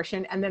another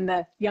portion, and then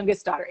the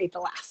youngest daughter ate the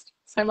last.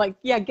 So I'm like,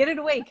 yeah, get it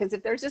away, because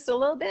if there's just a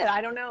little bit,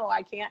 I don't know,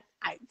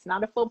 it's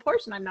not a full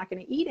portion, I'm not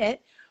going to eat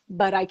it,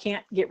 but I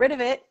can't get rid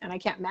of it, and I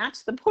can't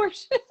match the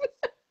portion.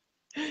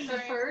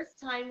 The first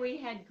time we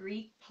had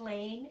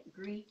plain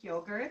Greek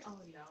yogurt, Oh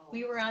no.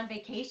 we were on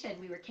vacation,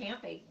 we were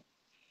camping,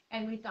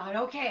 and we thought,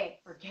 okay,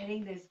 we're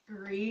getting this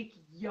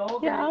Greek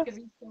yogurt. Yeah. It's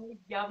going to be so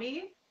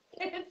yummy.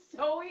 And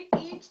so we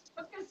each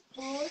took a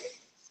spoon,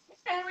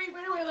 and we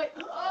went away like,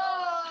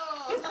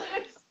 oh,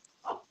 it's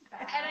so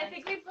bad. And I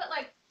think we put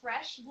like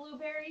fresh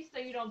blueberries, so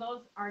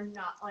those are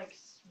not like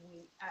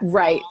sweet at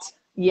Right. all.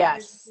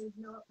 Yes.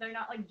 They're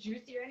not like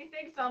juicy or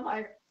anything. So I'm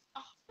like,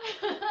 oh,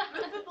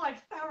 this is like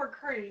sour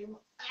cream.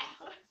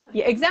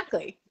 Yeah,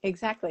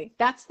 exactly.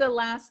 That's the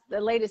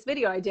latest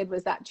video I did,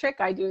 was that trick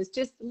I do, is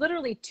just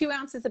literally 2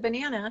 ounces of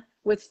banana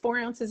with 4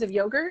 ounces of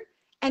yogurt,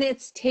 and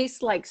it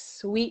tastes like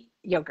sweet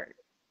yogurt.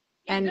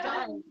 And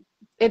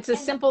it's a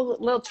simple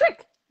little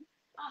trick.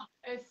 Oh,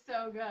 It's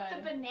so good.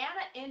 the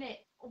banana in it.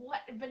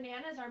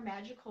 Bananas are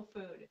magical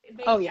food.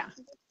 They Oh, yeah.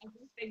 make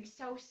everything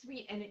so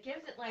sweet, and it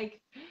gives it like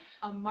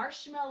a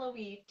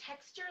marshmallowy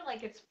texture,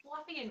 like it's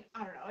fluffy, and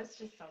I don't know, it's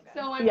just so good.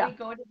 So when Yeah. we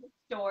go to the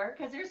store,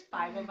 because there's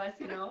 5 of us,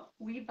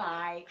 we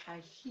buy a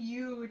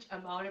huge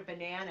amount of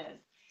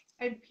bananas,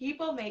 and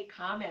people make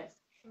comments.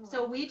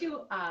 So we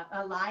do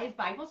a live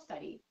Bible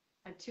study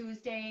on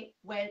Tuesday,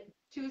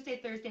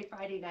 Thursday,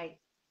 Friday night.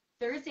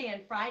 Thursday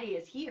and Friday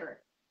is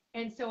here,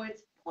 and so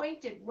it's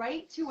pointed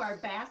right to our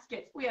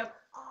baskets. We have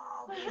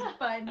all these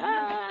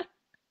bananas.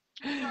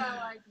 People are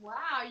like,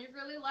 wow, you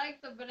really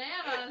like the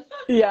bananas.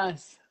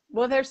 Yes.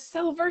 Well, they're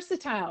so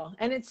versatile.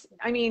 And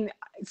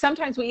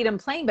sometimes we eat them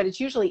plain, but it's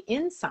usually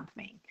in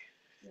something.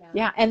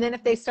 Yeah. And then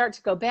if they start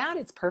to go bad,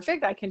 it's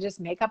perfect. I can just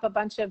make up a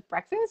bunch of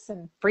breakfast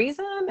and freeze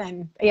them.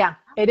 And yeah,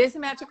 it is a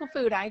magical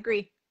food. I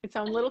agree. Its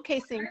own little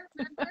casing.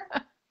 I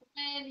remember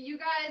when you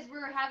guys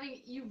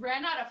you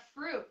ran out of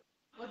fruit.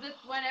 Was it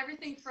when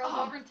everything froze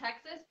over in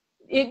Texas?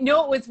 It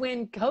was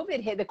when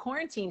COVID hit, the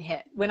quarantine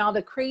hit, when all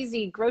the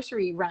crazy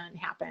grocery run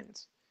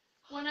happened.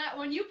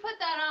 When you put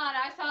that on,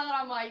 I saw that.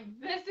 I'm like,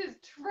 this is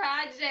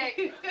tragic.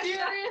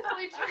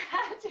 Seriously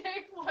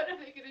tragic. What are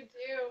they gonna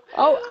do?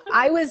 Oh,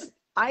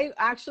 I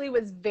actually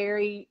was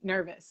very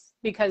nervous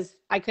because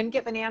I couldn't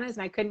get bananas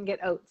and I couldn't get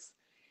oats.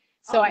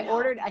 So I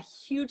ordered a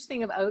huge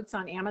thing of oats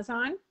on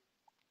Amazon.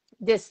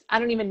 I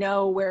don't even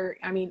know where.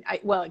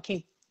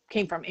 It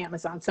came from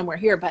Amazon somewhere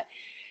here, but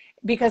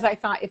because I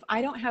thought, if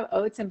I don't have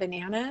oats and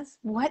bananas,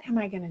 what am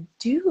I going to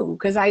do?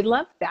 Because I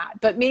love that.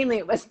 But mainly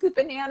it was the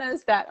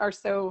bananas that are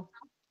so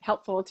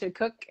helpful to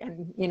cook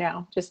and,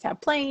 just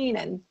have plain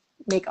and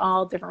make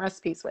all different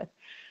recipes with.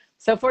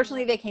 So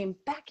fortunately they came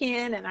back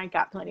in and I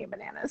got plenty of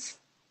bananas.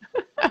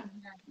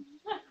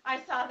 I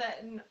saw that,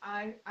 and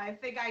I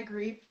think I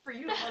grieved for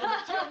you a little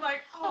bit too. I'm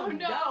like, oh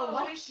no,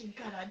 what is she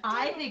gonna do?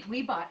 I think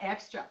we bought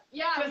extra.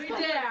 Yeah, we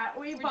did.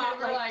 We bought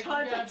like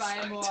tons we of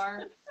gotta buy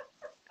more.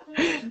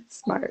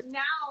 Smart.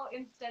 Now,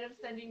 instead of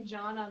sending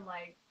John on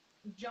like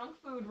junk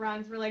food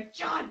runs, we're like,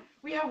 John,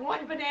 we have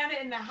 1 banana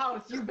in the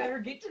house. You better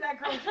get to that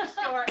grocery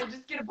store and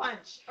just get a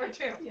bunch or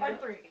 2 or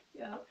 3.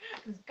 Yeah.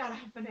 Because gotta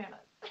have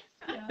bananas.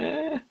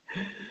 Yeah.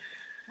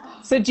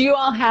 So do you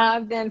all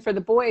have, then, for the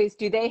boys,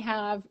 do they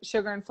have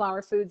sugar and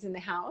flour foods in the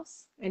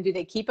house? And do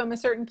they keep them a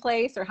certain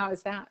place, or how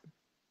is that?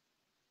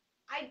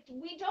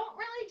 We don't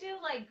really do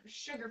like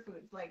sugar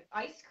foods, like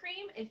ice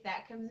cream. If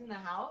that comes in the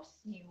house,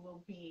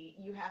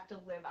 you have to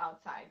live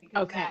outside,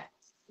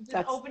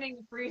 because opening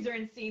the freezer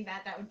and seeing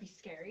that would be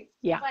scary.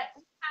 Yeah. But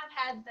we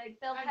have had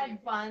they'll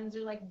have buns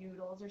or like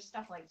noodles or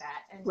stuff like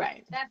that, and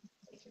Right. that's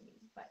okay to me.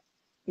 But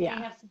Yeah.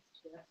 They have some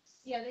chips.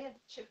 yeah, they have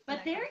chips.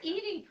 But they're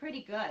eating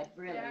pretty good,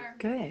 really. They're-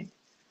 Good.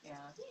 Yeah.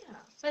 Yeah.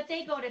 But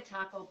they go to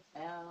Taco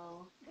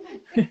Bell.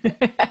 We'll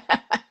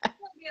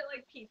get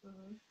like pizzas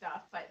and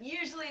stuff, but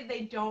usually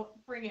they don't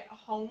bring it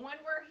home when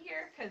we're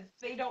here because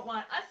they don't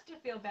want us to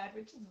feel bad,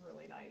 which is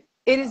really nice.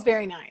 It is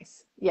very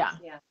nice. Yeah,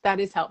 Yeah. that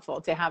is helpful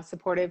to have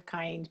supportive,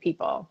 kind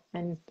people.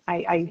 And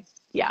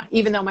yeah,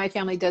 even though my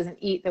family doesn't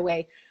eat the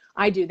way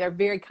I do, they're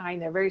very kind,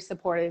 they're very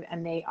supportive,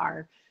 and they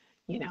are,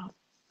 you know,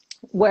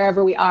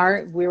 wherever we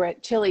are, we were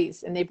at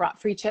Chili's and they brought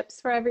free chips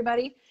for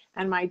everybody.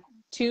 And my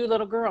 2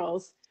 little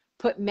girls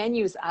put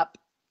menus up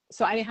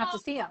so I didn't have to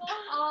see them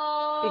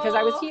because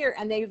I was here,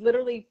 and they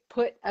literally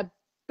put a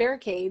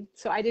barricade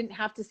so I didn't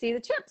have to see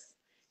the chips.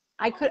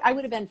 I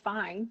would have been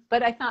fine,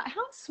 but I thought,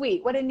 how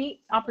sweet, what a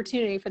neat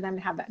opportunity for them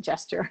to have that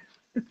gesture.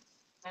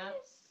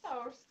 That's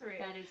so sweet.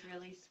 That is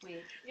really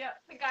sweet.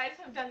 Yep, the guys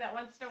have done that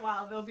once in a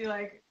while. They'll be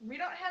like, we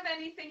don't have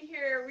anything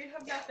here. We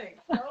have nothing.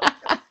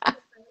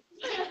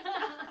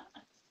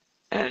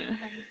 That is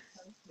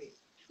so sweet.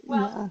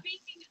 Well, Yeah.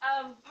 speaking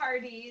of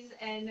parties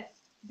and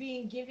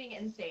being giving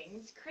and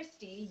things,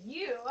 Kristy,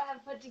 you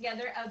have put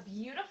together a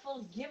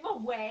beautiful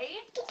giveaway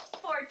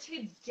for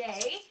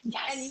today.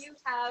 Yes. And you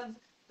have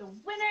the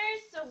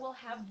winners, so we'll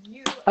have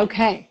you.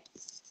 Okay.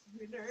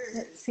 Winners.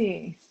 Let's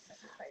see.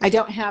 I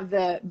don't have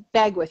the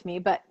bag with me,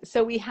 but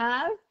so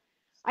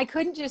I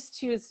couldn't just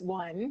choose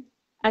one.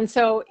 And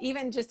so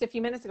even just a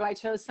few minutes ago, I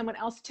chose someone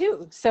else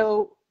too.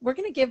 So we're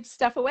going to give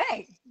stuff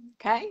away.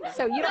 Okay.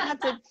 So you don't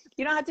have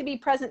to be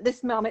present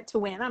this moment to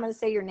win. I'm going to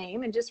say your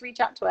name and just reach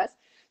out to us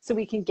so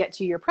we can get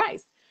you your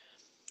prize.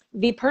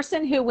 The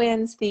person who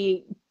wins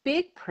the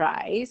big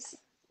prize,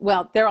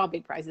 well, they're all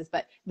big prizes,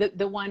 but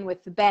the one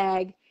with the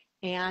bag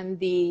and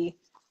the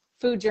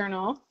food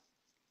journal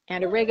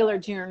and a regular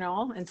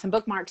journal and some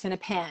bookmarks and a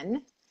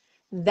pen,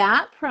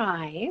 that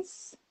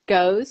prize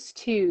goes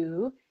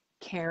to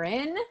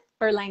Karen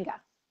Berlanga.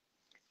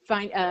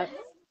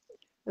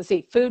 Let's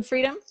see, Food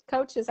Freedom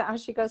Coach, is that how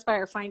she goes by,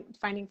 or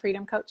Finding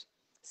Freedom Coach?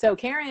 So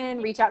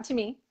Karen, reach out to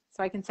me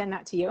so I can send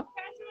that to you.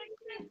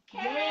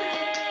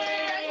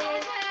 Yay!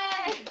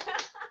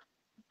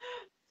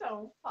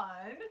 So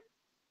fun.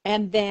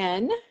 And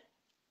then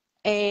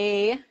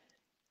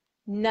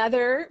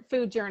another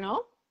food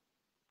journal,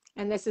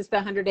 and this is the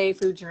 100-day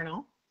food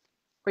journal,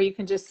 where you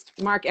can just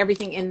mark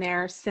everything in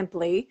there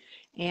simply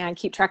and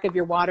keep track of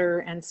your water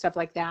and stuff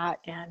like that,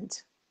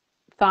 and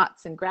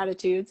thoughts and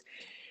gratitudes.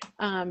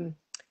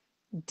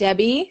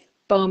 Debbie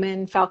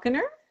Bowman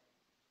Falconer.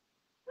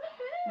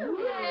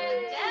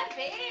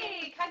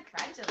 Debbie,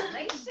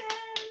 congratulations.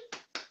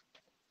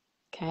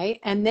 Okay,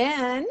 and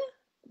then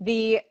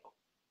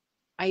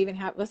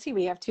let's see,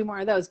 we have 2 more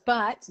of those,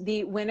 but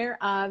the winner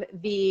of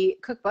the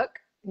cookbook,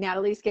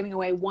 Natalie's giving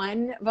away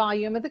 1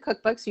 volume of the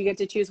cookbook, so you get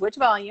to choose which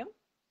volume.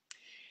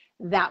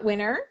 That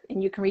winner,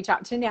 and you can reach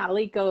out to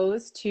Natalie,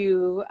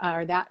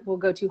 that will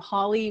go to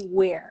Holly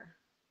Ware,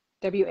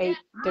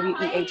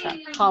 W-A-W-E-H-R,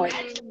 Holly.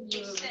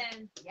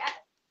 Congratulations. Yes,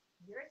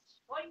 your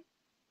choice.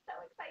 So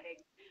exciting.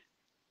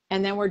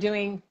 And then I'm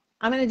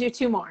going to do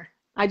 2 more.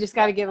 I just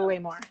got to give away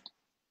more.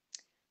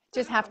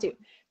 Just have to.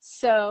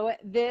 So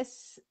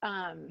this,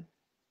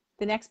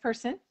 the next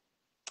person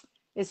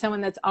is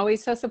someone that's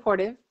always so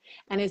supportive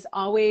and is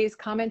always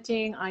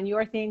commenting on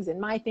your things and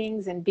my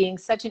things and being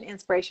such an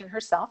inspiration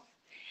herself.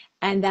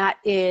 And that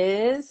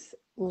is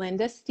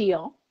Linda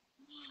Steele.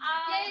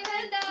 Yay,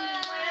 Linda!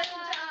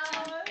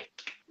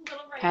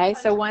 Okay,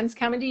 so 1's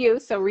coming to you.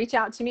 So reach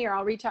out to me, or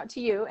I'll reach out to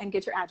you and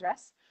get your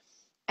address.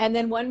 And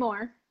then 1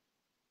 more.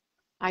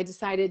 I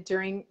decided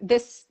during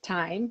this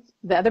time,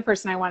 the other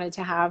person I wanted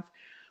to have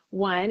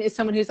one is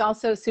someone who's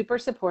also super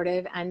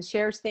supportive and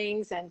shares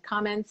things and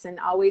comments and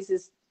always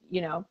is,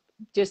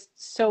 just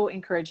so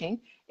encouraging,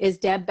 is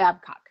Deb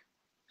Babcock.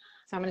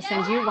 So I'm going to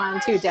send you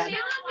one too, Deb.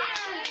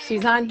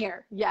 She's on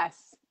here.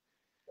 Yes.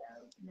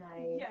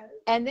 Nice. Yes.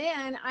 And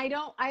then I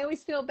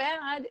always feel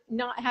bad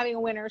not having a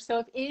winner. So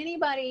if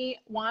anybody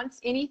wants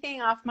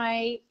anything off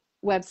my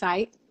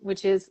website,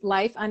 which is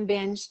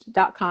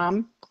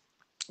LifeUnbinged.com,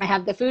 I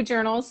have the food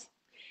journals.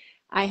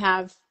 I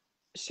have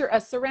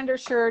surrender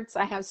shirts.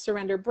 I have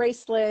surrender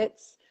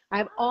bracelets. I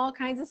have all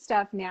kinds of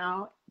stuff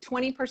now,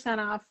 20%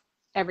 off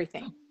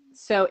everything.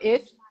 So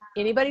if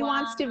anybody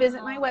wants to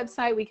visit my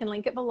website, we can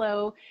link it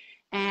below,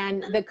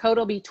 and the code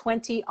will be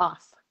 20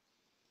 off.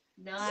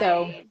 Nice.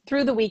 So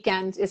through the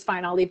weekend is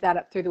fine. I'll leave that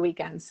up through the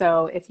weekend.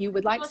 So if you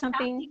would like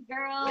something,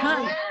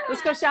 come,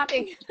 let's go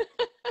shopping.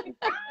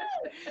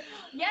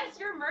 Yes,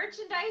 your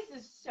merchandise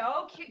is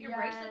so cute. Your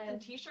bracelets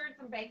and Yes. t-shirts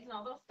and bags and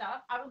all those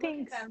stuff. I would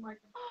look at them like,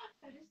 oh,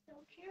 that is so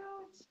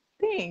cute.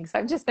 Thanks.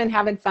 I've just been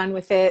having fun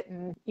with it.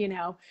 And,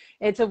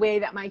 it's a way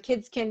that my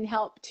kids can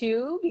help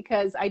too,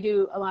 because I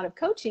do a lot of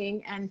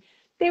coaching and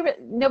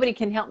nobody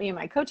can help me in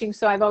my coaching.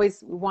 So I've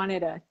always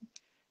wanted a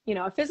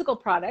physical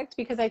product,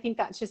 because I think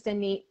that's just a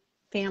neat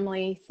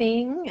family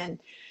thing.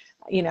 And,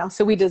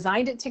 so we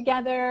designed it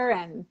together,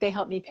 and they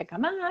helped me pick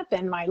them up,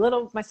 and my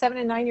 7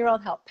 and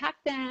 9-year-old helped pack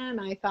them.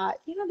 And I thought,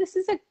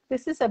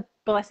 this is a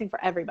blessing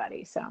for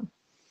everybody. So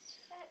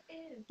That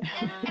is.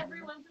 And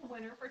everyone's a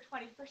winner for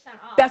 20%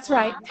 off. that's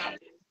right. So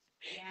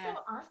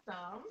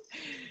awesome.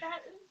 That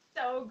is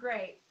so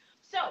great.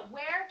 So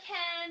where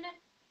can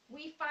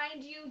we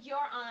find you?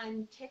 You're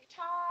on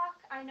TikTok,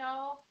 I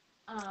know,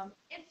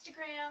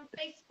 Instagram,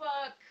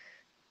 Facebook.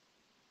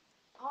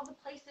 all the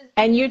places.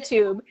 And to visit.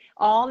 YouTube,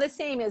 all the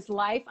same as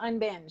Life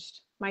Unbinged.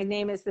 My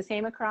name is the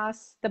same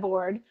across the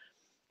board.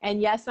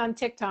 And yes, on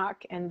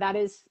TikTok, and that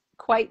is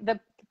quite the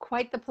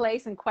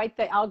place and quite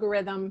the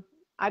algorithm.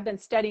 I've been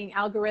studying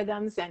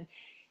algorithms, and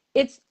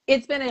it's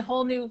been a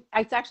whole new,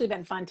 it's actually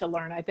been fun to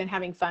learn. I've been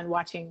having fun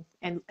watching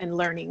and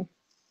learning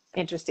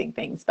interesting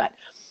things. But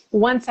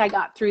once I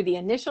got through the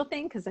initial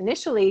thing, because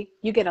initially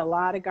you get a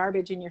lot of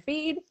garbage in your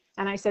feed,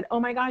 and I said, oh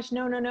my gosh,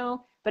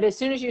 no. But as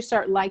soon as you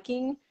start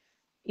liking,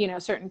 you know,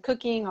 certain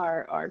cooking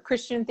or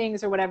Christian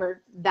things or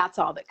whatever, that's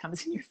all that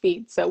comes in your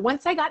feed. So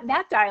once I got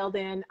that dialed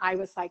in, I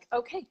was like,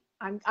 okay,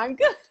 I'm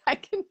good. I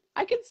can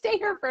stay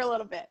here for a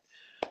little bit.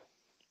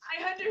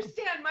 I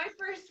understand. My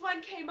first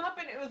one came up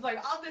and it was like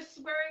all this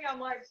swearing. I'm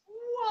like,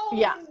 whoa,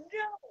 Yeah. no.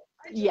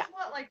 I just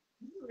want like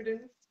food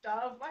and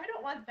stuff. I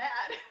don't want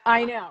that.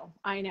 I know.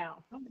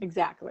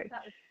 Exactly.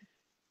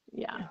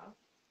 Yeah.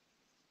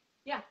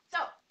 Yeah.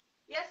 So,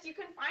 yes, you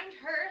can find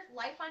her,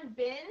 Life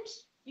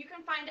Unbinged. You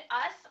can find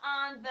us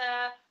on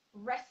the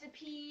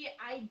Recipe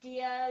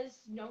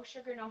Ideas, No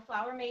Sugar, No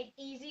Flour Made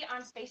Easy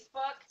on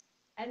Facebook.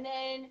 And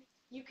then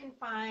you can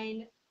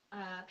find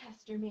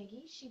Pastor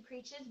Maggie. She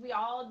preaches. We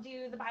all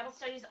do the Bible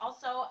studies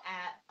also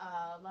at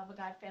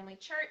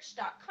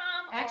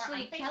loveofgodfamilychurch.com.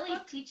 Actually,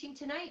 Kelly's teaching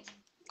tonight.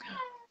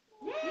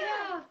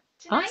 Yeah.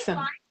 Tonight, Awesome.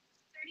 live,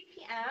 30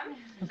 p.m.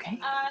 Okay.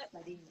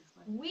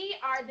 We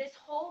are, this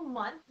whole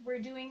month, we're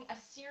doing a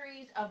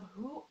series of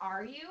Who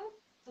Are You?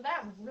 So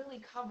that really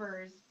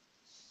covers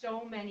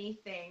so many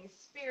things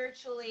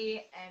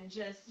spiritually and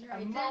just Your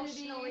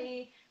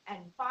emotionally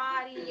and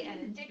body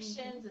and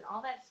addictions and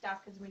all that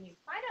stuff. Because when you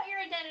find out your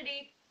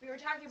identity, we were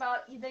talking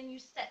about, then you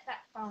set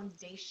that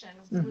foundation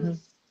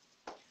loose.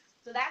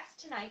 So that's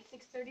tonight,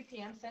 6:30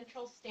 p.m.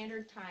 Central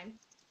Standard Time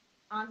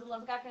on the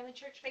Love of God Family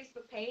Church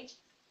Facebook page.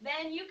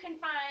 Then you can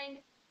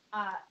find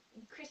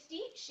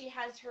Kristy. She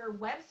has her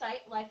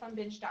website,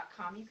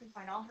 lifeunbinged.com. You can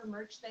find all her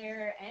merch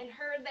there and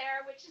her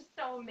there, which is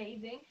so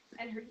amazing,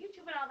 and her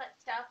YouTube and all that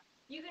stuff.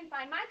 You can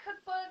find my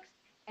cookbooks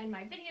and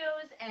my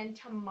videos, and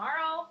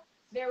tomorrow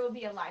there will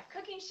be a live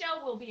cooking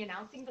show. We'll be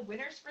announcing the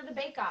winners for the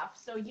bake-off.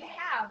 So you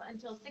have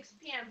until 6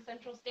 p.m.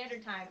 Central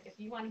Standard Time if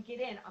you want to get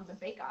in on the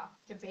bake-off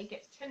to bake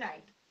it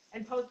tonight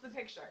and post the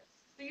picture.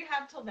 So you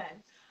have till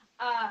then.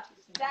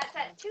 That's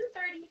at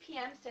 2:30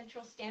 p.m.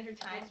 Central Standard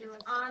Time. It's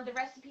on the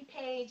recipe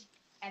page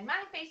and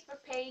my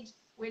Facebook page,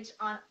 which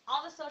on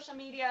all the social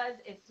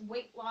medias, it's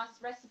Weight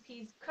Loss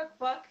Recipes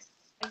Cookbook,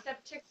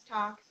 except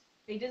TikTok.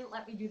 They didn't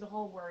let me do the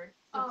whole word.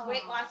 So it's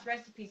Weight Loss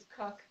Recipes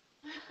Cook.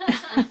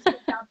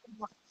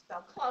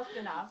 So close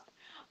enough.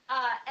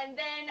 And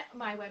then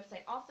my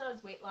website also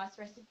is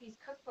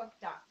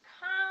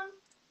weightlossrecipescookbook.com.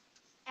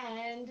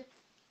 And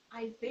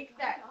I think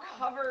that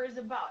covers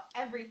about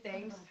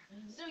everything.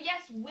 So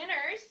yes,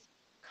 winners,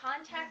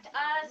 contact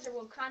us or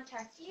we'll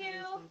contact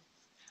you.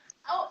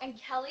 Oh, and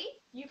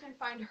Kelly, you can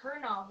find her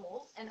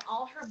novels and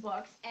all her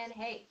books. And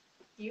hey,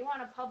 if you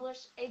want to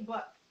publish a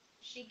book,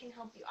 she can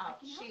help you out.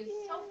 She is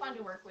so fun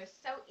to work with,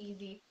 so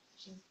easy.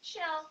 She's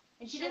chill.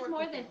 And she does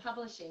more than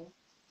publishing.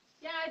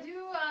 Yeah, I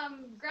do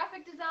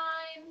graphic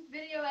design,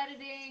 video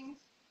editing,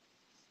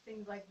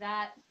 things like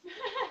that.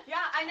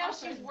 Yeah, I know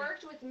she's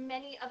worked with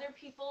many other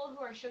people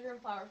who are sugar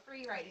and flour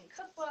free, writing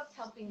cookbooks,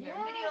 helping their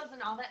videos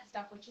and all that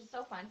stuff, which is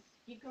so fun.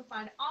 You can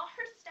find all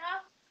her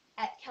stuff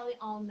at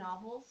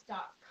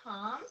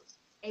kellyallnovels.com.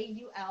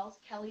 A-U-L,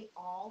 Kelly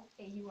All,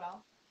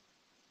 A-U-L.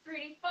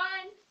 Pretty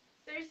fun.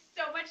 There's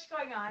so much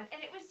going on,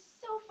 and it was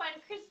so fun,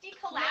 Kristy,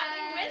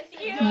 collabing with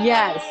you.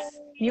 Yes,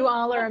 you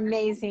all are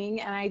amazing,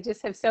 and I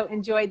just have so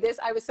enjoyed this.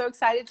 I was so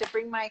excited to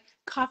bring my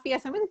coffee.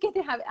 Yes, I'm going to get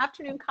to have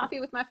afternoon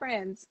coffee with my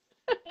friends.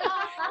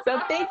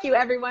 So thank you,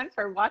 everyone,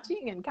 for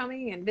watching and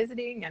coming and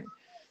visiting, and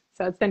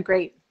so it's been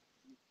great.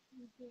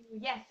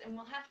 Yes, and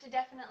we'll have to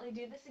definitely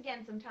do this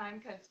again sometime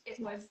because it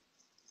was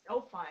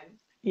so fun.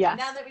 Yes.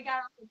 Now that we got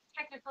all the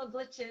technical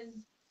glitches.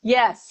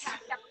 Yes.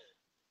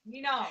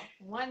 You know,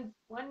 one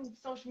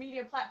social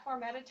media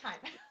platform at a time.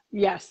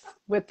 Yes,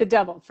 with the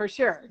double, for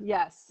sure.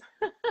 Yes.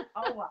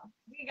 Oh, well,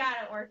 we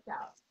got it worked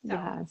out. So,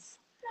 yes.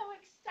 So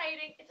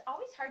exciting. It's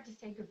always hard to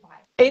say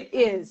goodbye. It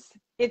is.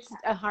 It's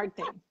a hard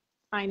thing.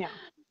 I know.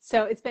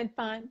 So it's been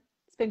fun.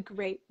 It's been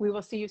great. We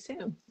will see you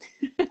soon.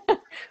 Thank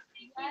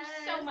you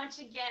so much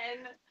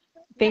again.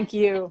 Thank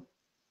you.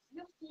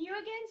 We'll see you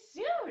again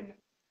soon.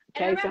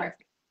 Okay, and remember,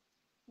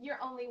 you're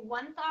only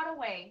one thought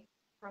away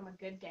from a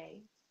good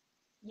day.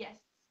 Yes.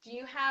 Do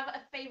you have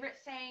a favorite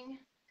saying,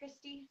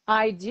 Kristy?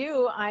 I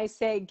do. I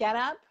say, get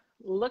up,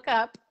 look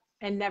up,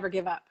 and never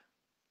give up.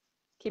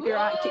 Keep your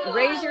eye,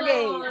 raise your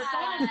gaze. Love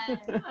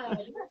it.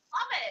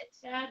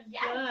 That's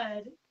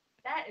good.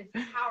 That is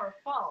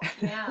powerful.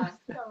 Yeah,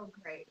 so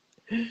great.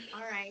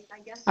 All right,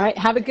 I guess. All right,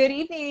 have a good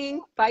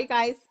evening. Bye,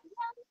 guys.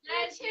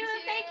 You too.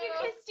 Thank you,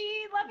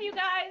 Kristy. Love you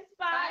guys.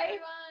 Bye. Bye,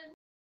 everyone.